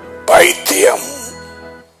பைத்தியம்.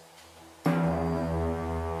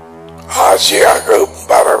 ஆசியாக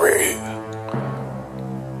பரவி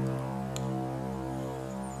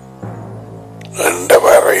இன்று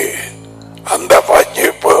வரை அந்த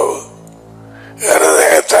பஞ்சிப்பு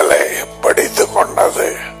இருதயத்திலே பிடித்துக் கொண்டது.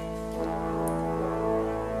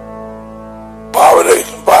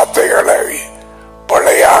 பவுலின் வார்த்தைகளை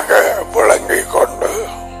பிழையாக விளங்கிக் கொண்டு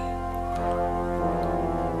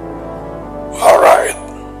alright.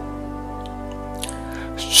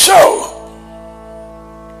 So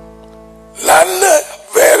நல்ல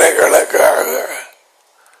வேலைகளுக்காக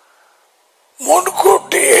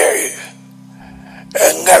முன்கூட்டியே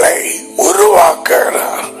எங்களை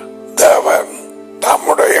உருவாக்குகிறார் தேவன்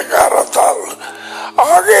நம்முடைய கரத்தால்.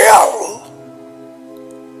 ஆகையால்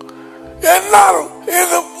என்னால்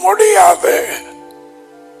இது முடியாது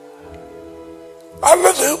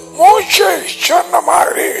அல்லது மோசே சொன்ன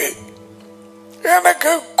மாதிரி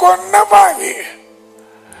எனக்கு கொன்னவாகி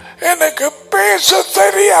எனக்கு பேச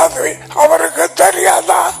தெரியாது, அவருக்கு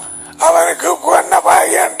தெரியாதா அவனுக்கு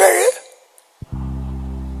கொன்னவாகி என்று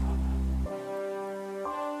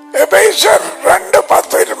எபேசியர்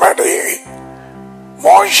 2:10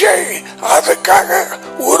 மோசே அதுக்காக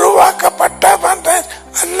உருவாக்கப்பட்டவன்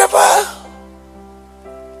அல்லவா?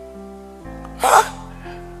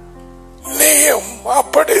 நீயும்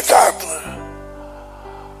அப்படித்தான்.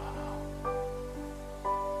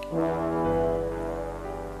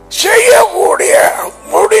 செய்யக்கூடிய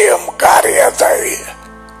முடியும் காரியத்தை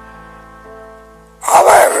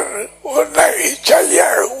அவர் உன்னை செய்ய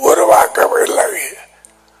உருவாக்கவில்லை.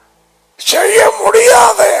 செய்ய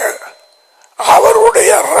முடியாத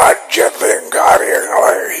அவருடைய ராஜ்யத்தின்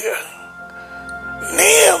காரியங்களை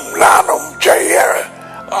நீயும் நானும் செய்ய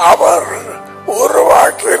அவர்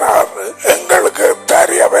உருவாக்கினார். எங்களுக்கு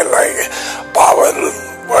தெரியவில்லை. பவுல்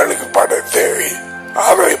வெளிப்படுத்தி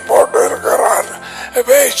அதை போட்டிருக்கிறார்.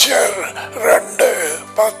 எபேசியர்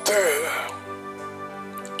 2:10.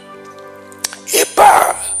 இப்ப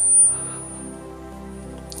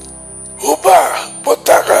உப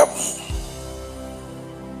புத்தகம்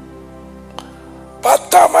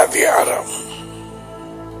 10ஆம் அதிகாரம்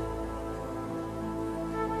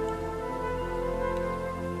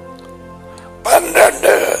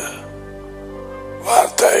 12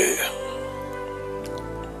 வார்த்தை.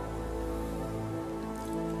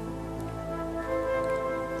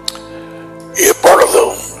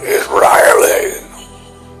 இப்பொழுதும் இஸ்ராயேலே,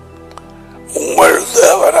 உங்கள்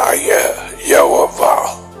தேவனாகிய யெகோவா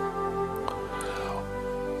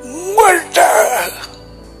உங்கள்கிட்ட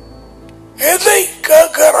எதை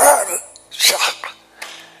கேட்கிறார்?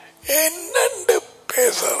 என்னென்று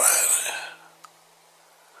பேசுறார்?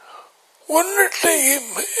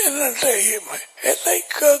 உன்னிட்டையும் என்னிட்டையும் எதை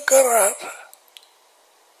கேட்கிறார்?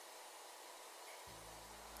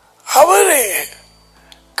 அவரே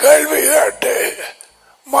கேள்வி கேட்டு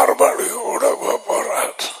மறுபடி உடம்ப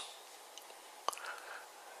போறார்.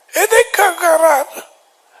 எதை கேட்கிறார்?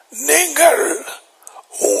 நீங்கள்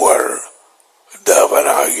உங்கள்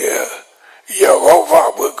தேவனாகிய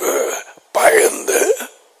யெகோவாவுக்கு பயந்து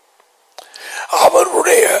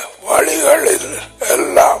அவருடைய வழிகளில்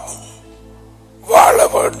எல்லாம் வாழ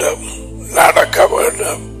வேண்டும், நடக்க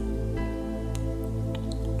வேண்டும்.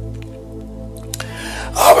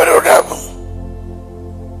 அவரிடம்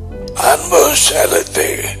அன்பு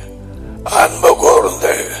செலுத்தி அன்பு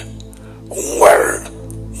கூர்ந்து உங்கள்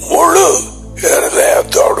முழு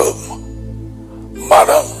இருதயத்தோடும்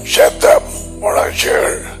மனம், சித்தம்,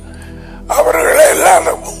 உணர்ச்சிகள் அவர்கள்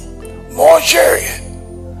எல்லாரும் மோசே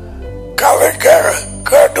கலைக்க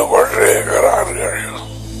கேட்டுக்கொண்டிருக்கிறார்கள்.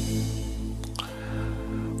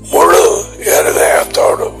 முழு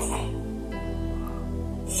இருதயத்தோடும்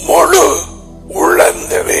முழு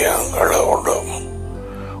உள்ளந்திரியங்களோடும்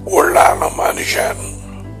உள்ளான மனுஷன்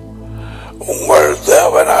உங்கள்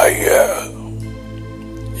தேவனாகிய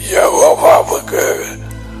யெகோவாவுக்கு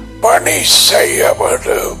பணி செய்ய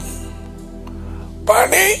வேண்டும்.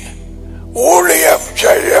 பணி ஊழியம்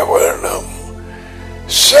செய்ய வேண்டும்,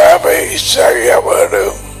 சேவை செய்ய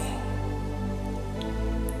வேண்டும்.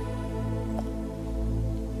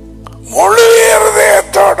 முழு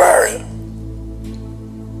இருதயத்தோட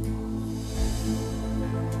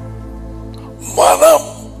மனம்,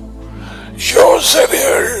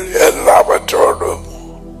 யோசனைகள் எல்லாவற்றோடும்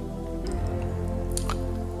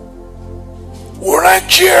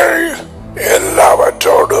உணர்ச்சிகள்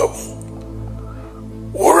எல்லாவற்றோடும்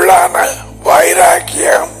உள்ளான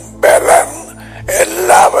வைராக்கியம், பலன்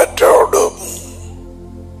எல்லாவற்றோடும்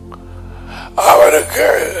அவருக்கு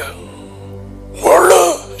முழு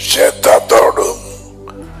சித்தத்தோடும்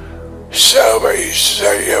சேவை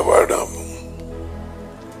செய்ய வேண்டும்.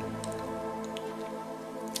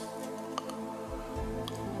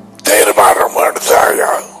 தீர்மானம்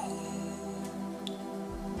எடுத்தாயா?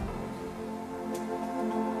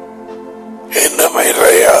 இன்னும்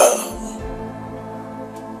இல்லையா?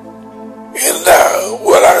 இந்த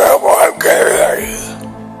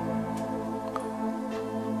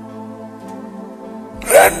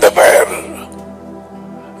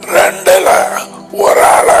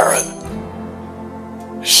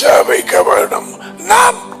சேவிக்க வேண்டும்.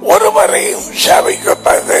 நான் ஒருவரையும்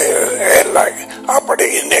சேவிக்கப்பது இல்லை. அப்படி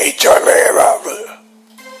நீ சொல்ல இயலாது.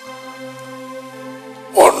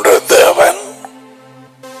 ஒன்று தேவன்,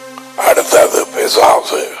 அடுத்தது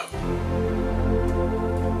பிசாசு.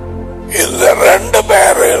 இந்த ரெண்டு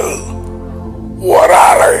பேரில் ஒரு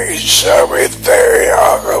ஆளை சேவித்தே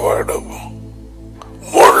ஆக வேண்டும்.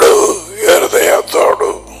 முழு இருதயத்தோடு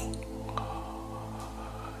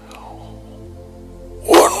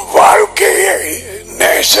உன் வாழ்க்கையை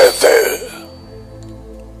நேசித்து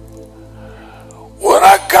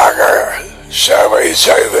உனக்காக சேவை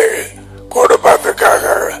செய்து குடும்பத்துக்காக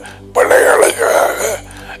பிள்ளைகளுக்காக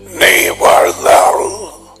நீ வாழ்ந்தால்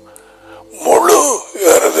முழு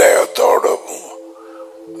இருதயத்தோடும்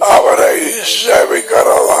அவரை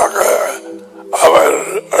சேவிக்கிறதாக அவர்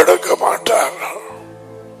எடுக்க மாட்டார்.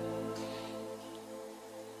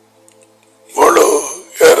 முழு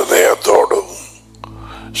இருதயத்தோடும்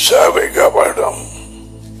சேவிக்க வேண்டும்.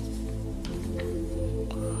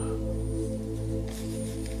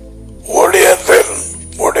 ஊழியத்தின்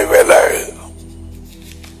முடிவில்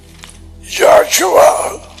ஜோஷுவா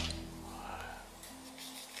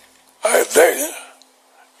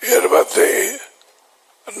 24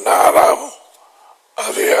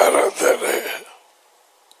 அதிகாரத்தில்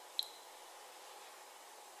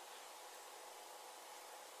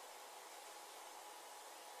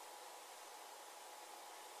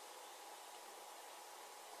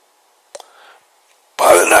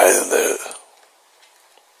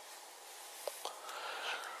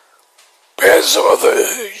பேசுவது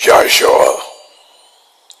ஜோஷுவா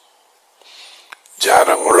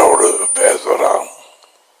ஜனங்களோடு பேசுறான்.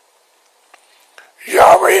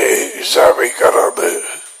 யாவையை சேவிக்கிறது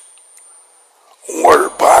உங்கள்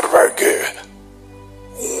பார்வைக்கு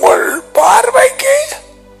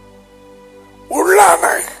உள்ளான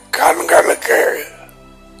கண்களுக்கு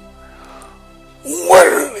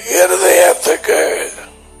உங்கள் இருதயத்துக்கு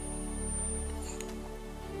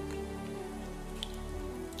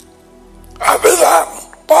அதுதான்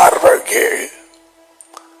பார்வைக்கு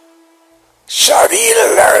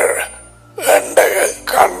சரீரங்கள் என்று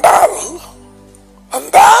கண்டால்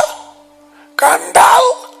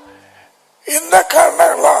இந்த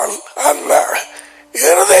கண்ணங்களால் அல்ல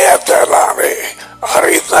இருதயத்திலானே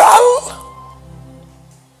அறிந்தால்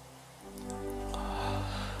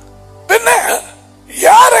பின்ன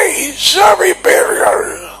யாரை சேவிப்பீர்கள்?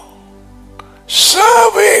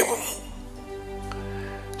 சேவிம்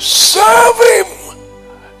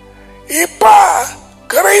இப்ப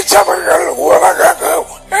கிரைஸ்தவர்கள்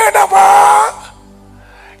உலகம் என்னவா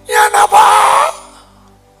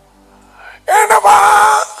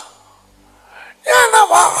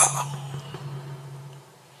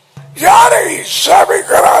யாரை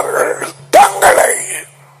சேவிக்கிறார்கள்? தங்களை.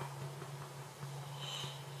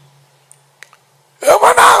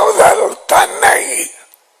 எவனாவது தன்னை,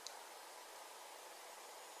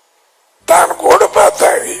 தன்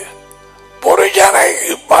குடும்பத்தை, புரிஜனை,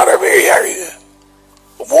 மனைவியை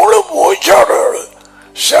முழு மூச்சோடு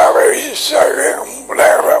சேவை செய்யும்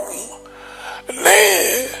நேரம் நீ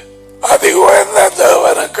அதி உயர்ந்த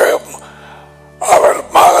தேவனுக்கும் அவர்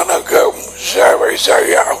மகனுக்கும் சேவை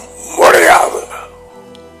செய்ய முடியாது.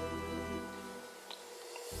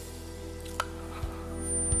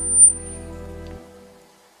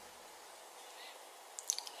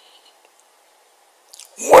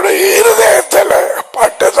 முழு இருதயத்தில்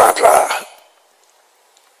பட்டுதான்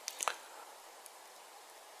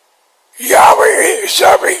யாவை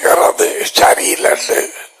சேவிக்கிறது சரியில்லை.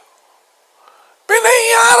 பின்ன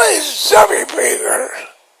யாரை சேவிப்பீர்கள்?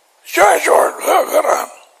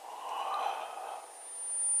 கேட்கிறான்.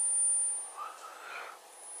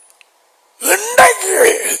 இன்றைக்கு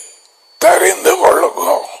தெரிந்து கொள்ளுங்க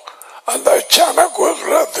அந்த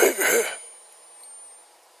சனகுலத்துக்கு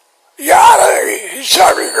யாரை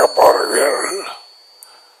சேவிக்க போறீர்கள்?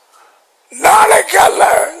 நாளைக்கு அல்ல,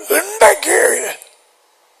 இன்றைக்கு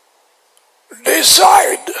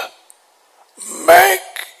decide,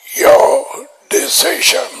 make your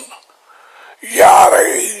decision. யாரை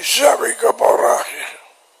சேவிக்க போறாய்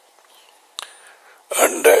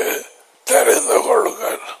என்று தெரிந்து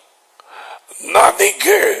கொள்ளுங்கள்.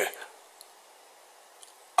 நதிக்கு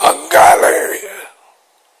அங்காலே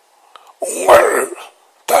உங்கள்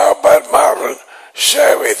தகப்பன்மார்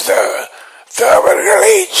சேவித்த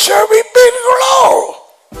தேவர்களை சேவிப்பீர்களோ?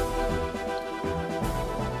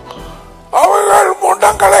 அவர்கள்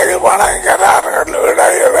முண்டங்களை வணங்குகிறார்கள்.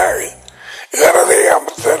 இடையிலே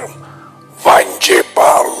இருதயத்தில்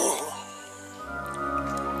வஞ்சிப்பால்.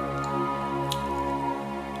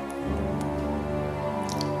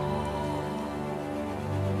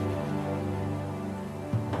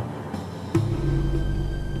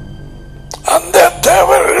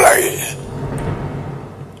 தேவர்களை,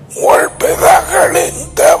 உங்கள் பிதாக்களின்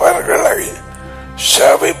தேவர்களை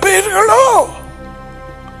சேவிப்பீர்களோ?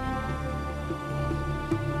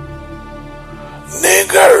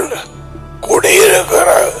 நீங்கள் குடியிருக்கிற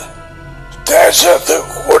தேசத்து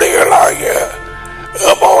குடிகளாகிய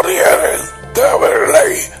எமோரியரின் தேவர்களை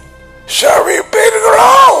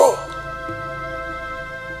சேவிப்பீர்களோ?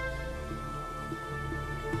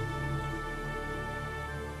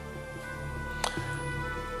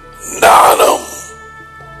 நானும்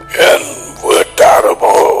என்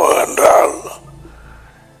வீட்டாருமோ என்றால்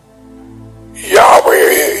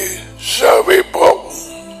யாவையை சேவிப்போம்.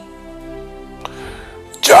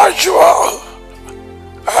 Joshua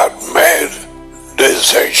had made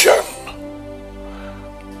decision.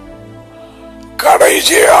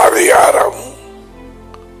 கடைசி அதிகாரம்,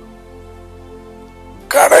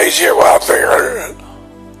 கடைசி வார்த்தைகள்.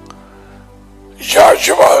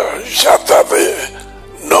 ஜோஷுவா சத்தது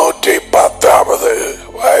 110வது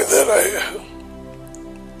வயதில்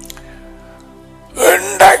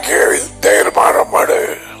இன்றைக்கு தீர்மானம் எடு.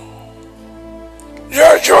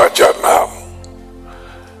 ஜோஷுவா சொன்னான்,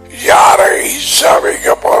 யாரை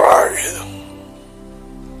சேவிக்க போறாய்?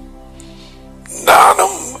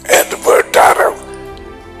 நானும் என் வீட்டாரும்.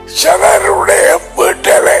 சிலருடைய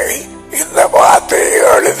வீட்டிலே இந்த வார்த்தையை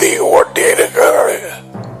எழுதி ஒட்டி இருக்கிறது.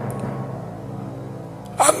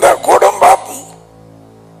 அந்த குடும்பம்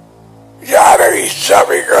யாரை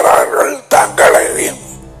சேவிக்கிறார்கள்? தங்களையும்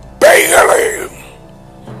பேய்களையும்.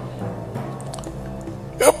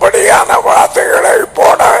 இப்படியான வார்த்தைகளை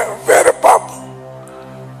போட விருப்பம்.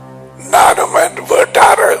 நானும் என்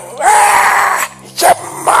வீட்டாரும்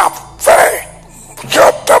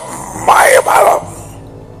சுத்தம் மாயமலம்.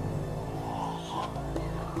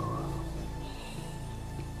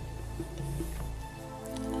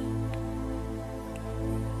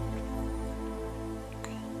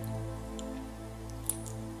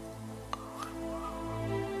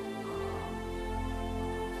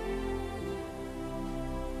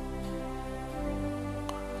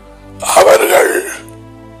 அவர்கள்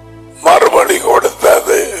மறுபடி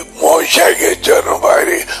கொடுத்தது மோசேக்கு சொன்ன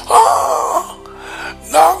மாதிரி,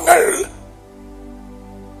 நாங்கள்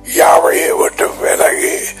யாவையை விட்டு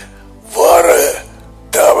விலகி வேறு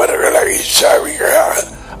தேவர்களை சேவிக்க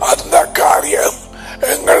அந்த காரியம்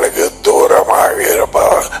எங்களுக்கு தூரமாக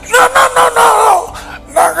இருப்போம்.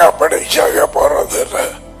 நாங்கள் அப்படி செய்ய போறது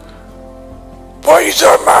பொய்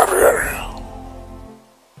சொன்னார்கள்.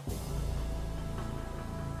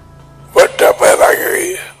 விட்ட பிறகு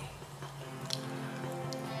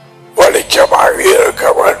வெளிச்சமாக இருக்க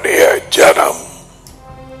வேண்டிய ஜனம்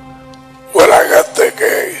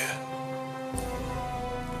உலகத்துக்கு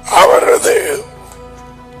அவரது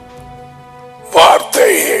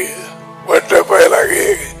வார்த்தையை விட்ட பிறகு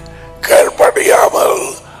கற்படியாமல்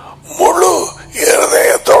முழு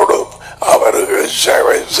இருதயத்தோடும் அவருக்கு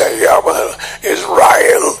சேவை செய்யாமல்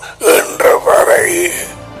இஸ்ராயல் இன்று வரை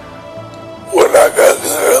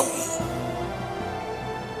உலகம்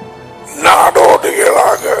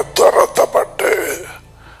நாடோடிகளாக துரத்தப்பட்டு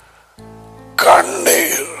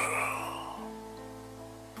கண்ணீர்,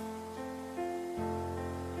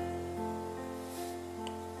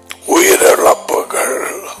 உயிரிழப்புகள்,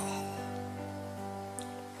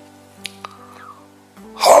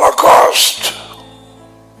 ஹாலோகாஸ்ட்,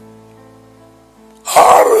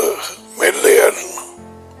 6 மில்லியன்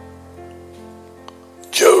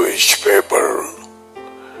ஜூயிஷ் பீப்பிள்.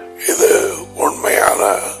 இது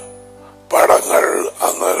உண்மையான படங்கள்.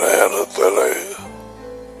 அந்த நேரத்தில்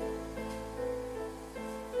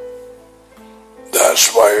that's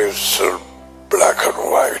why it's black and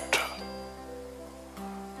white.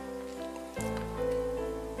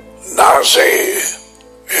 Nazi,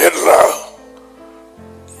 Hitler,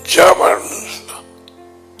 German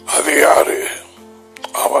அதிகாரி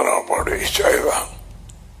அவன் அப்படி செய்தான்.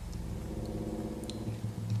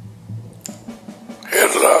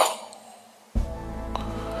 Hitler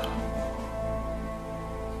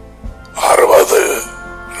 60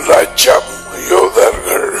 லட்சம்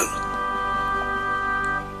யூதர்கள்,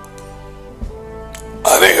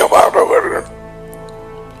 அதிகமானவர்கள்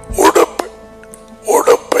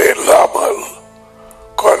உடுப்பு இல்லாமல்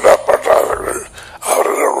கொல்லப்பட்டார்கள்.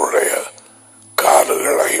 அவர்களுடைய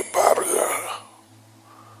கால்களை பாருங்கள்,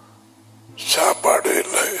 சாப்பாடு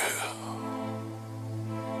இல்லை.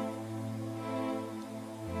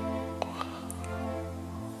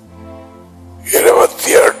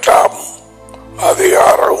 இருபத்தி 8ஆம்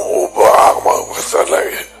அதிகாரம் உபாகமத்திலே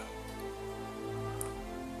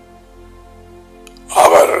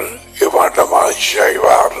அவர் இவனமாய்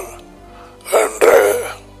செய்வார் என்று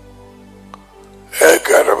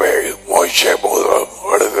ஏற்கனவே மோசே மூலம்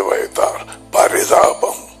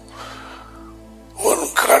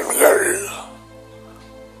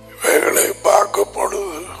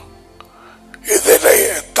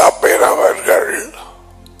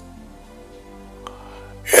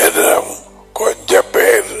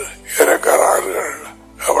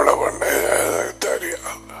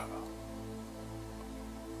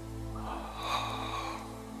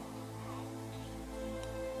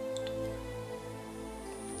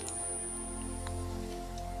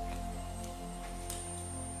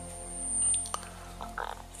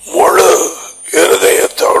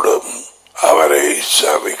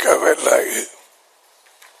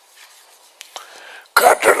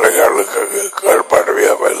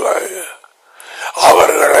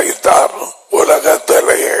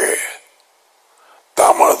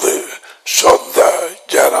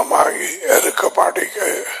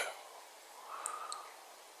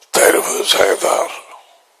தெரிவு செய்தார்.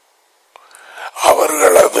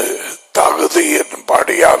 அவர்களது தகுதியின்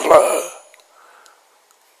படியல்ல,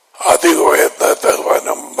 அதி உயர்ந்த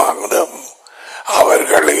தேவனும் மகனும்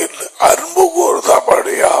அவர்களின் அன்பு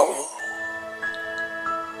கூர்ந்தபடியால்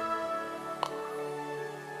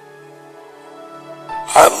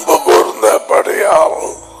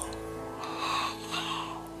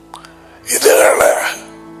இதுகளை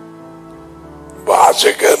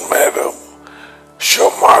வாசிக்க மேலும்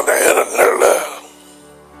சும்மா நேரங்கள்ல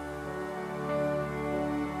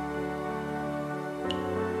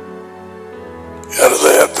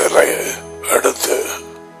இருதயத்திலே எடுத்து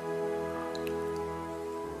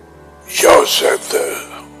யோசித்து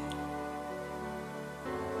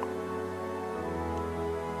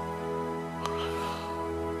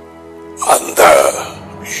அந்த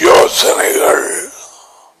யோசனைகள்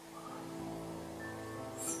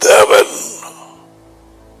தேவன்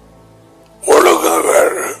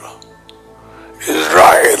ஒழுங்குகள்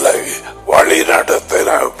இஸ்ராயலை வழிநடத்தின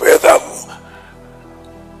விதம்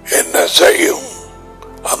என்ன செய்யும்?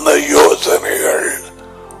 அந்த யோசனைகள்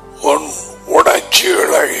உன்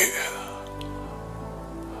உணர்ச்சிகளை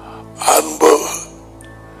அன்பு,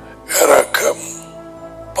 இரக்கம்,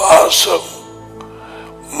 பாசம்,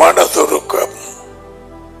 மனதுருக்கம்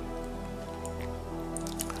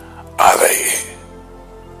அதை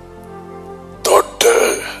தொட்டு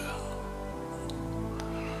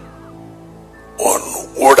உன்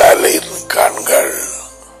உடலின் கண்கள்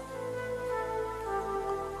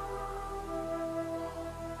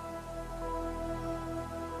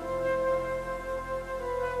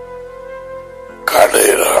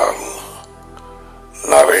கடையினால்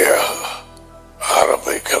நிறைய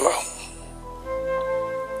ஆரம்பிக்கலாம்.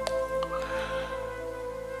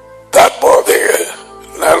 தற்போதைய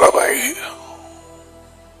நிலைமை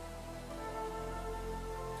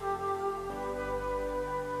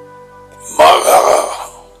மகா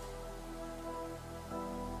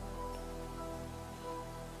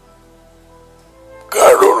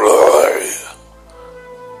கடுள்ளதாய்,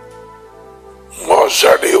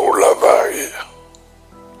 மோசடி உள்ளதாய்,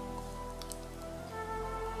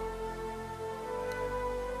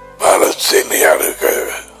 பாலஸ்தீனியருக்கு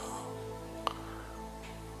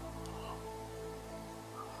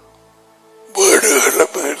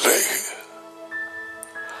வீடுகளும் இல்லை,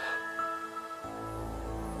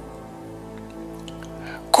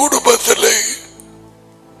 குடும்பத்திலே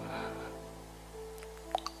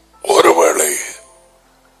ஒருவேளை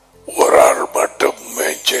ஒரு ஆள் மட்டும்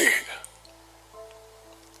மேய்ச்சி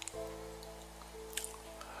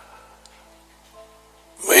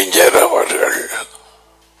மெஞ்சரவர்கள்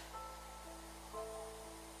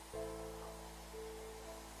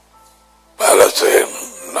பாலஸ்தீன்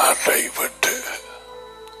நாட்டை விட்டு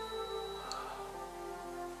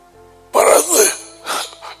பறந்து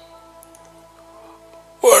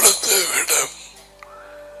வளர்ந்து விடும்.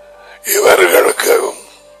 இவர்களுக்கும்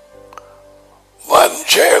வன்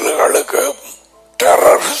செயல்களுக்கும்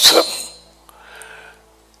டெரரிசம்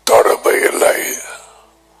தொடர்பு இல்லை.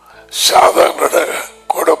 சாதாரண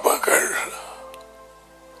குடும்பங்கள்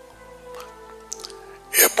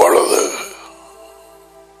எப்பொழுது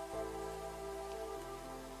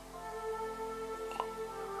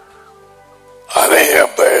அநேக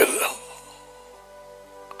பேர்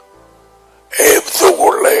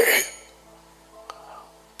எப்துக்குள்ளே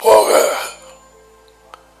போக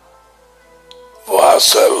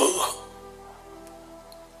வாசல்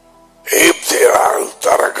எப்தினால்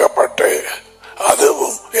திறக்கப்பட்டு,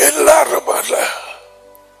 அதுவும் எல்லாரும் அல்ல,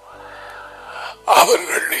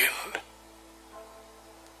 அவர்களின்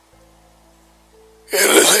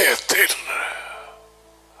இருதயத்தின்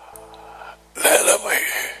நிலைமை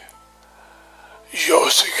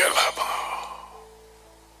யோசிக்கலாமா?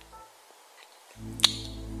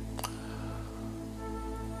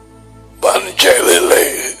 பஞ்சதில்லை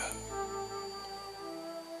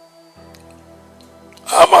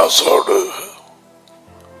அமாசோடு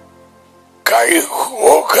கை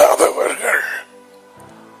ஓக்காதவர்கள்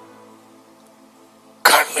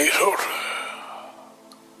கண்ணீரோடு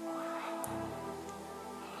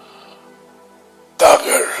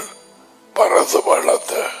தாங்கள் பறந்து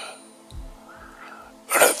வளர்ந்த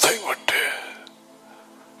இடத்தை விட்டு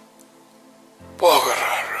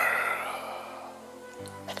போகிறார்கள்.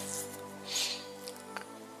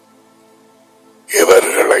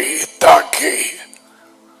 இவர்களை தாக்கி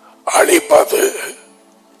அழிப்பது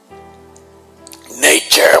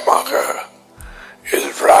நிச்சயமாக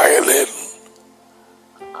இஸ்ராயலின்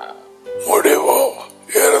முடிவோ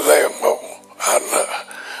இருதயமோ அல்ல.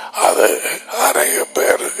 அது அநேக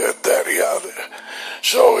பேருக்கு தெரியாது.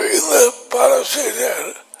 இந்த பாலஸ்தீனியர்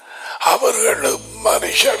அவர் மிருகங்களும்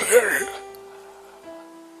மனுஷர்கள்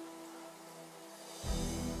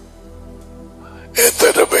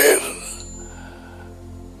எத்தனை பேர்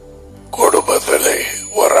குடும்பத்திலே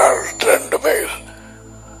ஒரு ஆள் 2 பேர்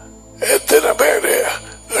எத்தனை பேர்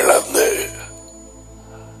இழந்து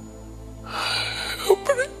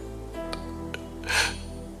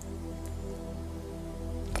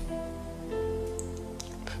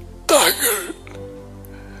தாங்கள்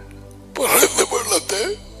பிறந்து வளர்ந்த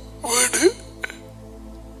வீடு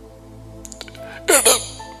இடம்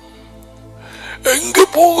எங்கு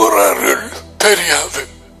போகிறார்கள் தெரியாது.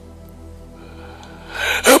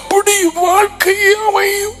 எப்படி வாழ்க்கை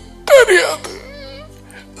அமையும் தெரியாது.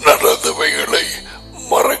 நடந்தவைகளை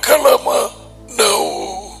மறக்கலாமா? நோ.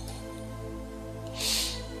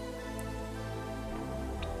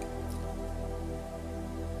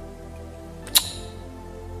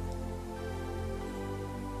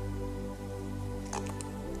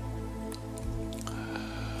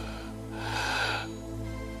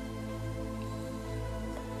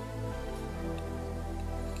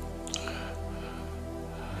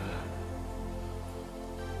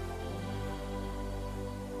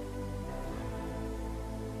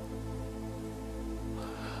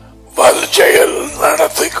 வல்செயல்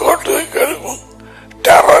நடத்தி கொண்டிருக்கும்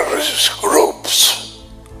டெரரிஸ்ட் குரூப்ஸ்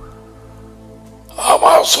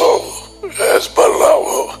ஹமாஸோ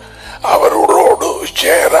ஹெஸ்பல்லாவோ அவர்களோடு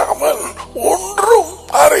சேராமல் ஒன்றும்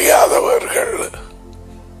அறியாதவர்கள்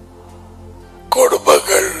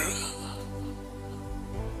குடும்பங்கள்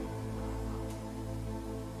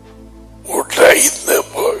உடைந்து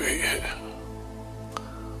போய்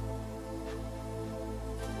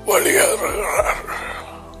வெளியேறுகிறார்கள்.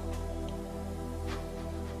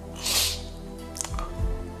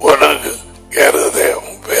 உனக்கு இருதயம்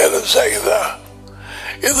வேலை செய்தா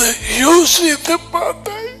இது யோசித்து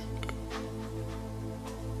பார்த்தேன்.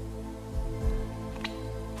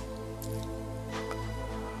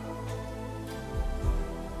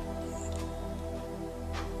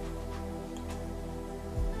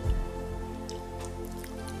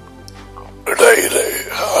 இடையிலே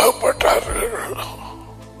ஆகப்பட்டார்கள்.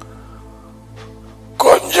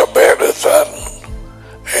 கொஞ்சம் பேரு தான்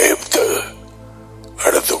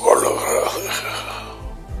எடுத்துக் கொள்ளுகிறது.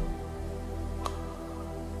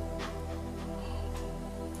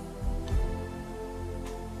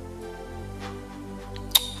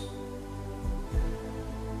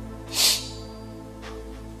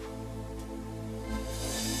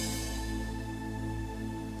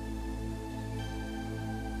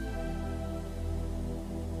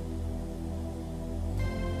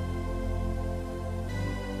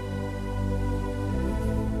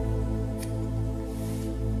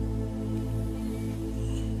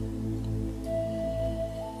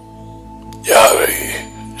 யாரை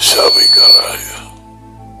சபிக்கிறாய்?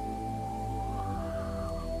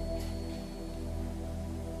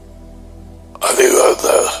 அதிகாத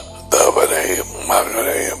தவனையும்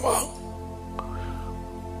மகனையுமா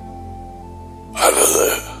அல்லது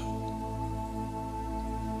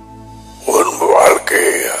உன்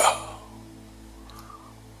வாழ்க்கையா?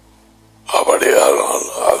 அப்படியானால்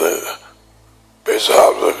அது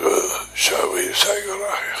பிசாசுக்கு சபை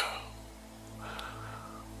செய்கிறாய்.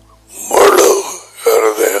 முழு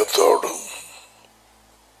இருதயத்தோடும்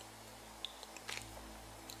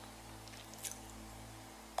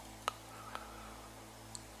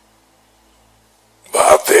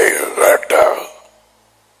வார்த்தையை கேட்ட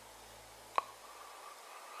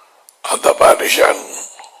அந்த மனுஷன்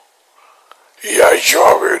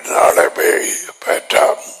யெகோவாவின் அழைப்பை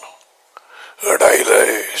பெற்றான். இடையிலே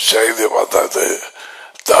செய்து வந்தது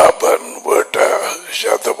தாபன் வீட்டை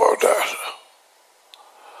செத்து போட்டார்.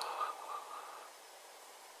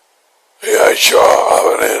 யெகோவா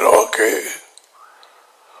அவனை நோக்கி,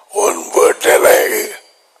 உன் வீட்டிலே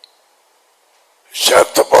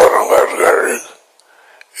செத்து போனவர்கள்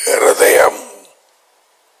இருதயம்,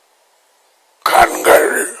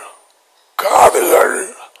 கண்கள், காதுகள்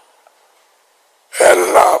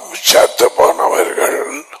எல்லாம் செத்து போனவர்கள்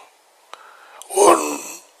உன்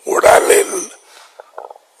உடலில்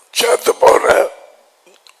செத்து போன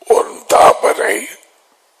உன் தாப்பனை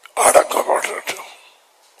அடக்கப்படட்டும்.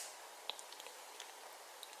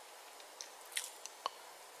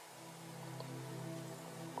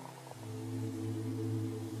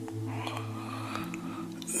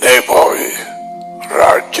 நீ போய்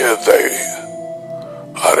ராஜ்யத்தை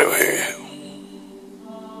அறிவே.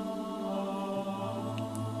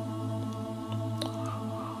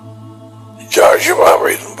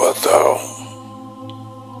 ஜோஷுவாவின் புத்தகம்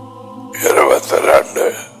 22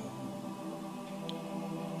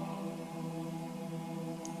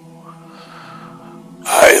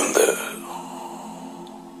 5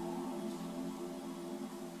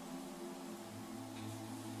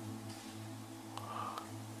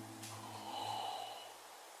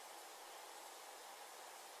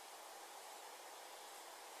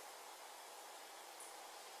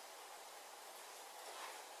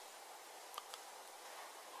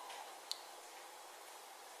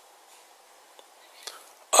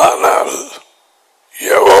 ஆனால்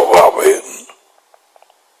யெகோவாவின்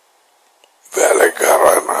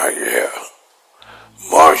வேலைக்காரனாகிய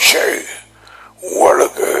மோசே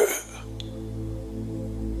உங்களுக்கு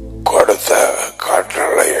கொடுத்த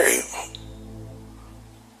கட்டளையையும்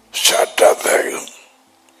சட்டத்தையும்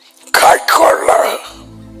கைக்கொள்ள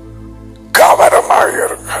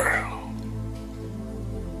கவனமாயிருங்கள்.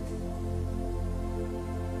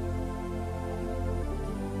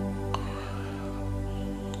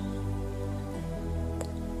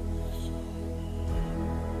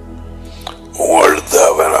 உங்கள்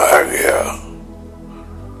தேவனாகிய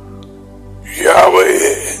யெகோவாவை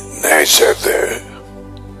நேசித்து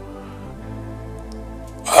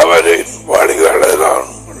அவரின்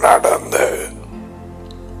வழிகளிலும் நடந்து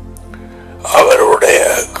அவருடைய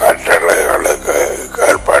கட்டளைகளுக்கு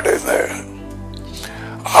கீழ்ப்படிந்து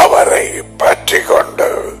அவரை பற்றி கொண்டு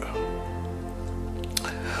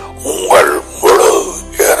உங்கள் முழு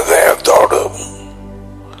இருதயத்தோடும்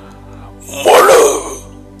முழு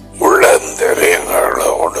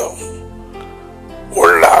உள்ளந்திரியங்களோடும்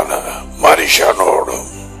உள்ளான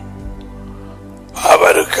மனுஷனோடும்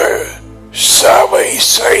அவருக்கு சேவை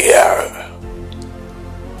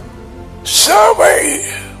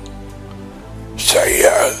செய்ய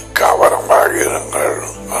கவனமாகிருங்கள்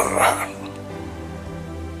என்றான்.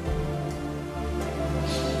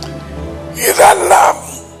 இதெல்லாம்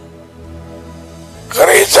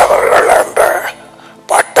கிறிஸ்தவர்கள் என்ற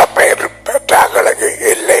பட்ட பெயர் பெற்றாங்களுக்கு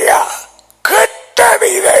இல்லையா?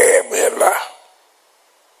 கெட்டடிதையும் இல்லை.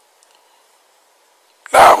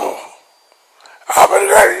 நாம்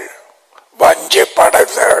அவர்கள் வஞ்சி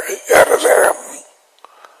படைத்த இருதயம்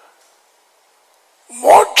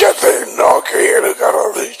மோட்சத்தை நோக்கி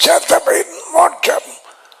இருக்கிறது. சத்தமின் மோட்சம்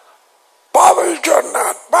பவுல்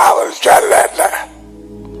சொன்னான். பவுல் சொல்ல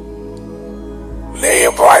நீ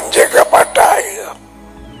வஞ்சிக்கப்பட்டாய்.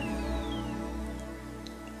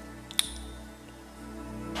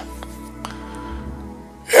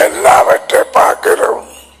 எல்லாவற்றை பார்க்கிறோம்.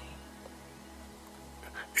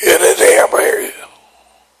 இருதயமே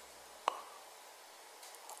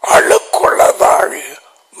அழுக்குள்ளதாகி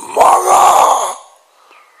மகா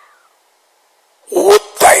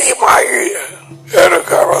உத்தைமாய்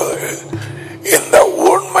இருக்கிறது. இந்த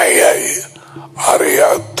உண்மையை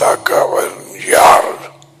அறியத்தக்கவன் யார்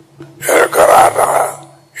இருக்கிறானா?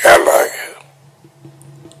 இல்லை.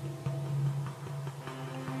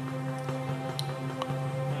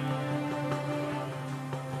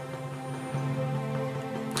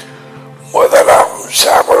 முதலாம்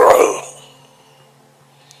சாமுவேல்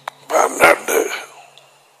 12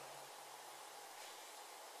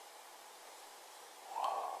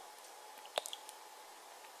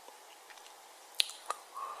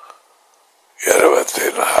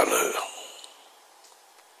 24.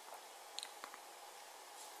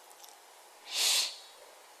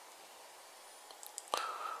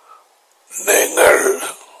 நீங்கள்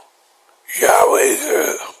யெகோவாவுக்கு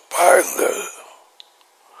பயந்து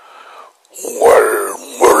உங்கள்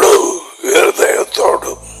முழு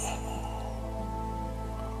இருதயத்தோடும்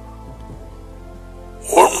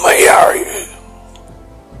உண்மையாய்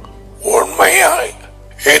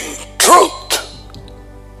in truth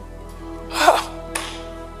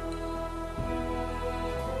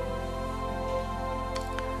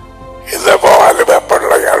இந்த வாலிப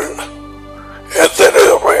பிள்ளைகள்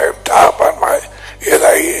எத்தனையோ தாபமாய்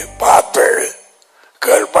இதை பார்த்து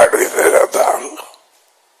கீழ்படிந்திருந்தால்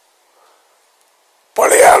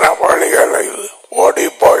பழையான வழிகளில் ஓடி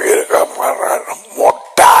போயிருக்க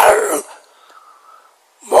முட்டாள்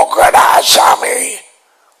முகடாசாமி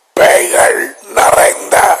பேய்கள்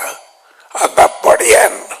நிறைந்த அந்த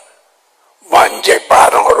படியன்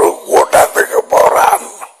வஞ்சிப்பான ஒரு கூட்டத்துக்கு போறான்.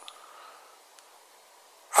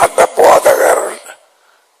 அந்த போதகர்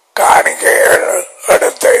காணிக்கைகள்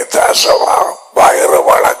எடுத்து தசமா வயிறு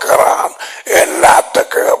வளர்க்கிறான்.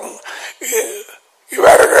 எல்லாத்துக்கும்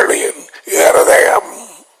இவர்களின் இருதயம்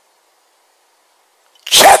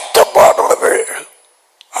செத்து போனது.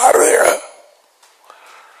 அறிய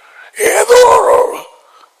ஏதோ ஒரு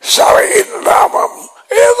சபையின் நாமம்,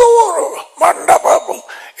 ஏதோ ஒரு மண்டபம்,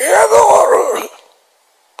 ஏதோ ஒரு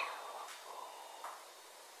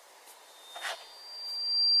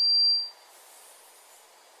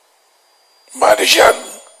மனுஷன்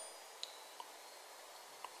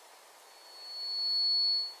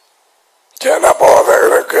சில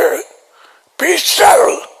போதைகளுக்கு பிஸ்டல்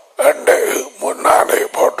என்று முன்னாலே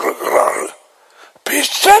போட்டிருக்கிறாள்.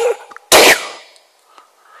 Pistol,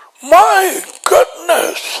 my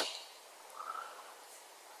goodness.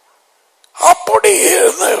 அப்படி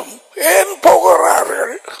இருந்து ஏன்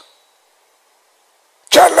போகிறார்கள்?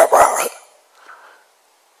 சொல்லவா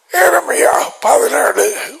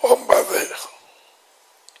 17:9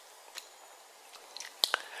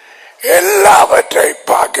 எல்லாவற்றை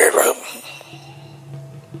பார்க்கலாம்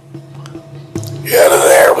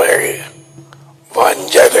இருதயமே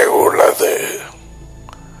வஞ்சனை உள்ளது.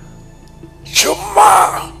 சும்மா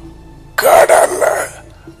கடல்ல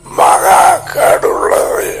மகா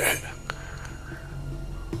கடுள்ளது.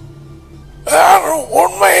 நான்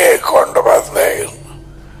உண்மையை கொண்டு வந்தேன்,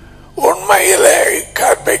 உண்மையிலே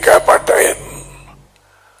கற்பிக்கப்பட்டேன்.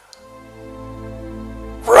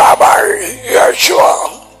 ராபாய் யெஷுவா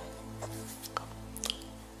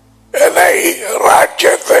என்னை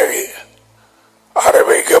ராஜ்யத்தை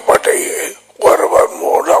அறிவிக்கப்பட்ட ஒருவன்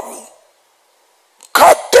மூலம்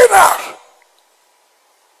கத்தினார்.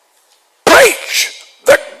 Preach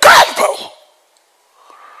the gospel.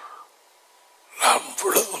 நான்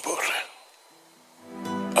விழுந்து போறேன்.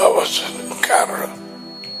 அவசரம் காரணம்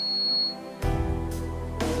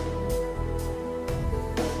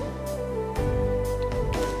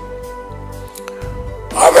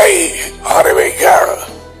அதை அறிவிக்க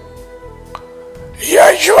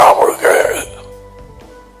யெஷுவாவுக்கு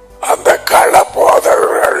அந்த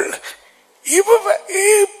கள்ளப்போதகர்கள்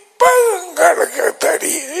இப்ப எங்களுக்கு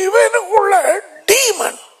தெரியும் இவனுக்குள்ள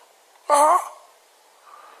டீமன்.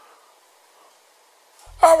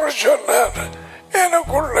 அவர் சொன்னார்,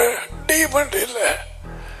 எனக்குள்ள டீமன் இல்லை,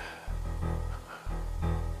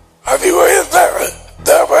 அதி உயர்ந்த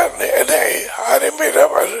தேவன் என்னை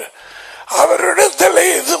அனுப்பினவர். அவரிடத்தில்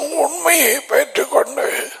இது உண்மையை பெற்றுக்கொண்டு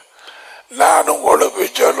நான் உங்களுக்கு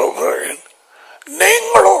சொல்லுகிறேன்,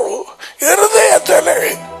 நீங்களோ இருதயத்திலே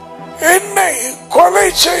என்னை கொலை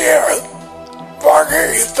செய்ய வகை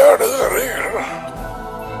தேடுகிறீர்கள்.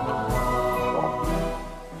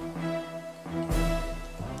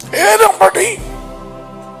 ஏனப்படி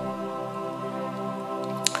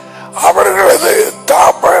அவர்களது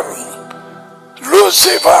தாப்பன்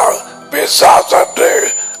லூசிபர் பிசாசு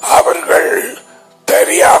அவர்கள்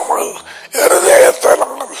தெரியாமல்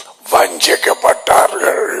இருதயத்தினால்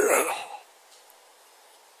வஞ்சிக்கப்பட்டார்கள்.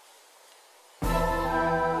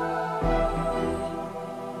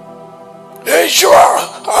 யெஷுவா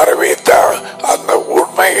அறிவித்த அந்த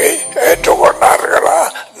உண்மையை ஏற்றுக்கொண்டார்களா?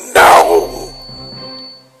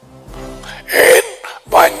 ஏன்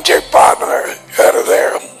வஞ்சிப்பான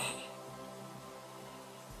இருதயம்?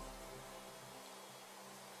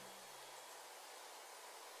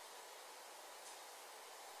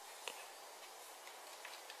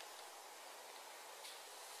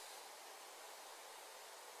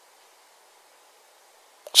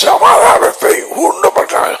 சமாதானத்தை உண்டு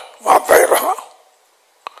பண்ண மாத்தீங்களா?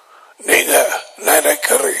 நீங்க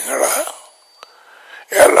நினைக்கிறீங்களா?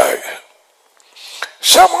 இல்லை,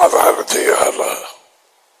 சமாதானத்தையால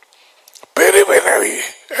பிரிவினை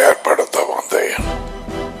ஏற்படுத்த வந்தேன்.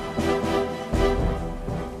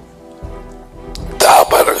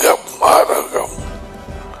 தாபரகம் மாரகம்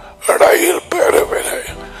இடையில் பெருவினை,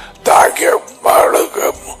 தாக்கியம்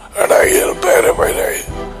மாளுகம் இடையில் பெருவினை,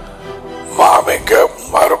 மாமிக்கும்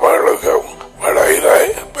மருமகளுக்கும் இடையிலே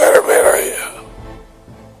பெருவினை.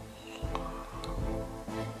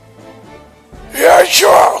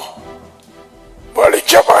 யெஷுவா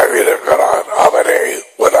வெளிச்சமாக இருக்கிறார். அவரே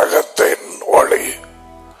உலகத்தின் ஒளி.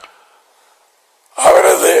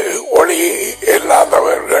 அவரது ஒளி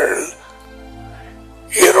இல்லாதவர்கள்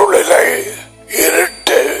இருளிலே,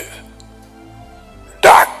 இருட்டு,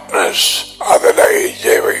 டார்க்னஸ், அதிலே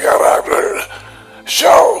ஜீவிக்கிறார்கள்.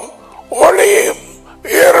 ஒளியும்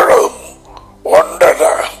இருளும் ஒன்றட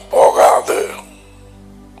போகாது.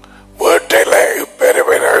 வீட்டிலே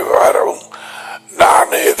பெருவினை வரும்.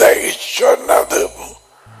 நான் இதை சொன்னது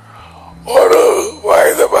ஒரு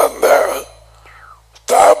வயது வந்த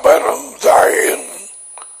தாபனும் தாயும்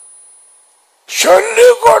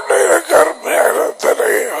சொல்லிக் கொண்டிருக்கிற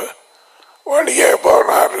நேரத்திலே வெளியே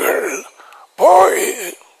போனார்கள். போய்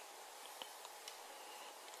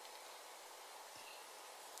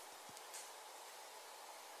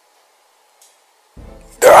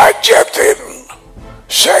ராஜ்யத்தின்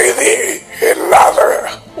செய்தி இல்லாத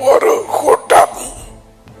ஒரு கூட்டம்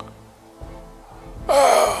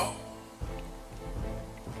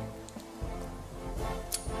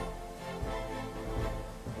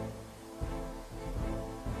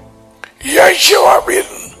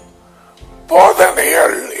யெஷுவாவின்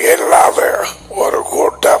போதனைகள் இல்லாத ஒரு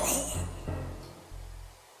கூட்டம்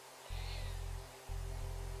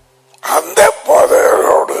அந்த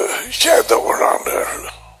போதனைகளோடு சேர்த்து கொண்டார்கள்.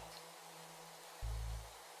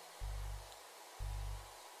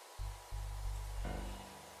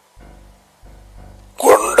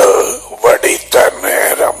 குண்டு வடித்த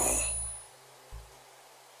நேரம்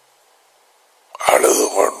அழுது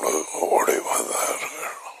கொண்டு ஓடி வந்தார்.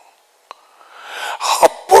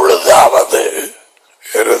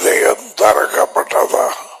 திறக்கப்பட்டதா?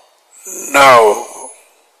 No.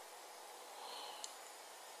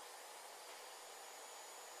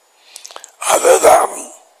 அதுதான்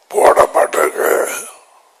போடப்பட்டிருக்கு.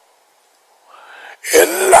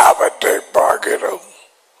 எல்லாவற்றை பார்க்கிறோம்.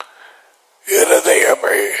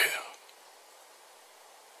 இருதயமே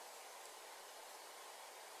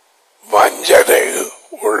வஞ்சனை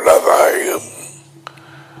உள்ளதாயும்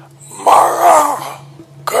மகா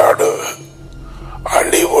காடு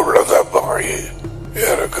அழிவுள்ளதாய்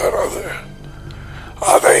இருக்கிறது.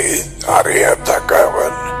 அதை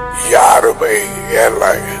அறியத்தக்கவன் யாருமே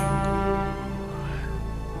இல்லை.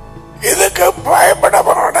 இதுக்கு பயப்பட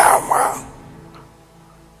வேண்டாமா?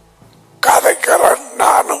 கதைக்கிறேன்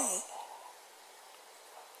நானும்,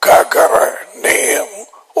 கேட்கிற நீயும்.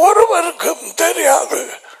 ஒருவருக்கும் தெரியாது.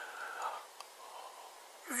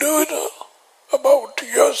 Do you know about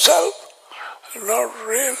yourself? Not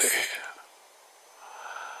really.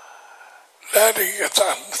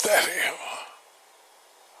 Daddyக்குத்தான் தெரியும்.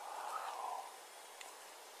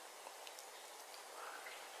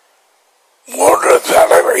 மூன்று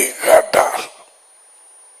தடவை கேட்டால்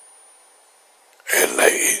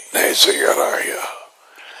என்னை நேசிக்கிறாயா?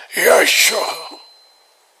 யேசு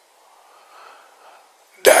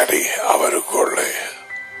டாடி அவருக்குள்ளே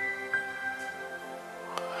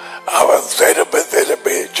அவன் திரும்பி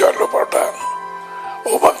திரும்பி சொல்லப்பட்டான்,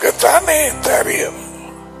 உமக்குத்தானே தெரியும்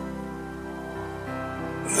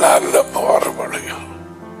நல்ல மறுபடியும்.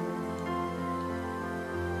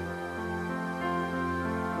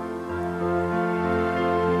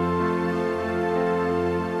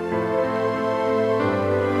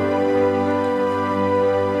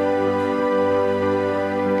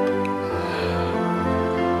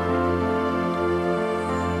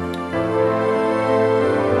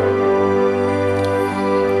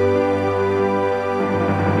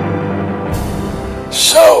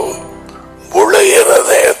 முழு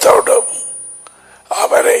இருதயத்தோடும்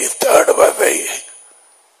அவரை தேடுவதை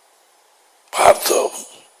பார்த்தோம்.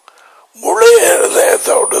 முழு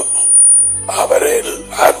இருதயத்தோடும் அவரில்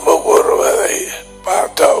அன்பு கூறுவதை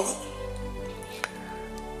பார்த்தோம்.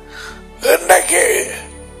 இன்றைக்கு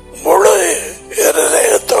முழு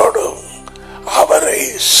இருதயத்தோடும் அவரை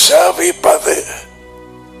சேவிப்பது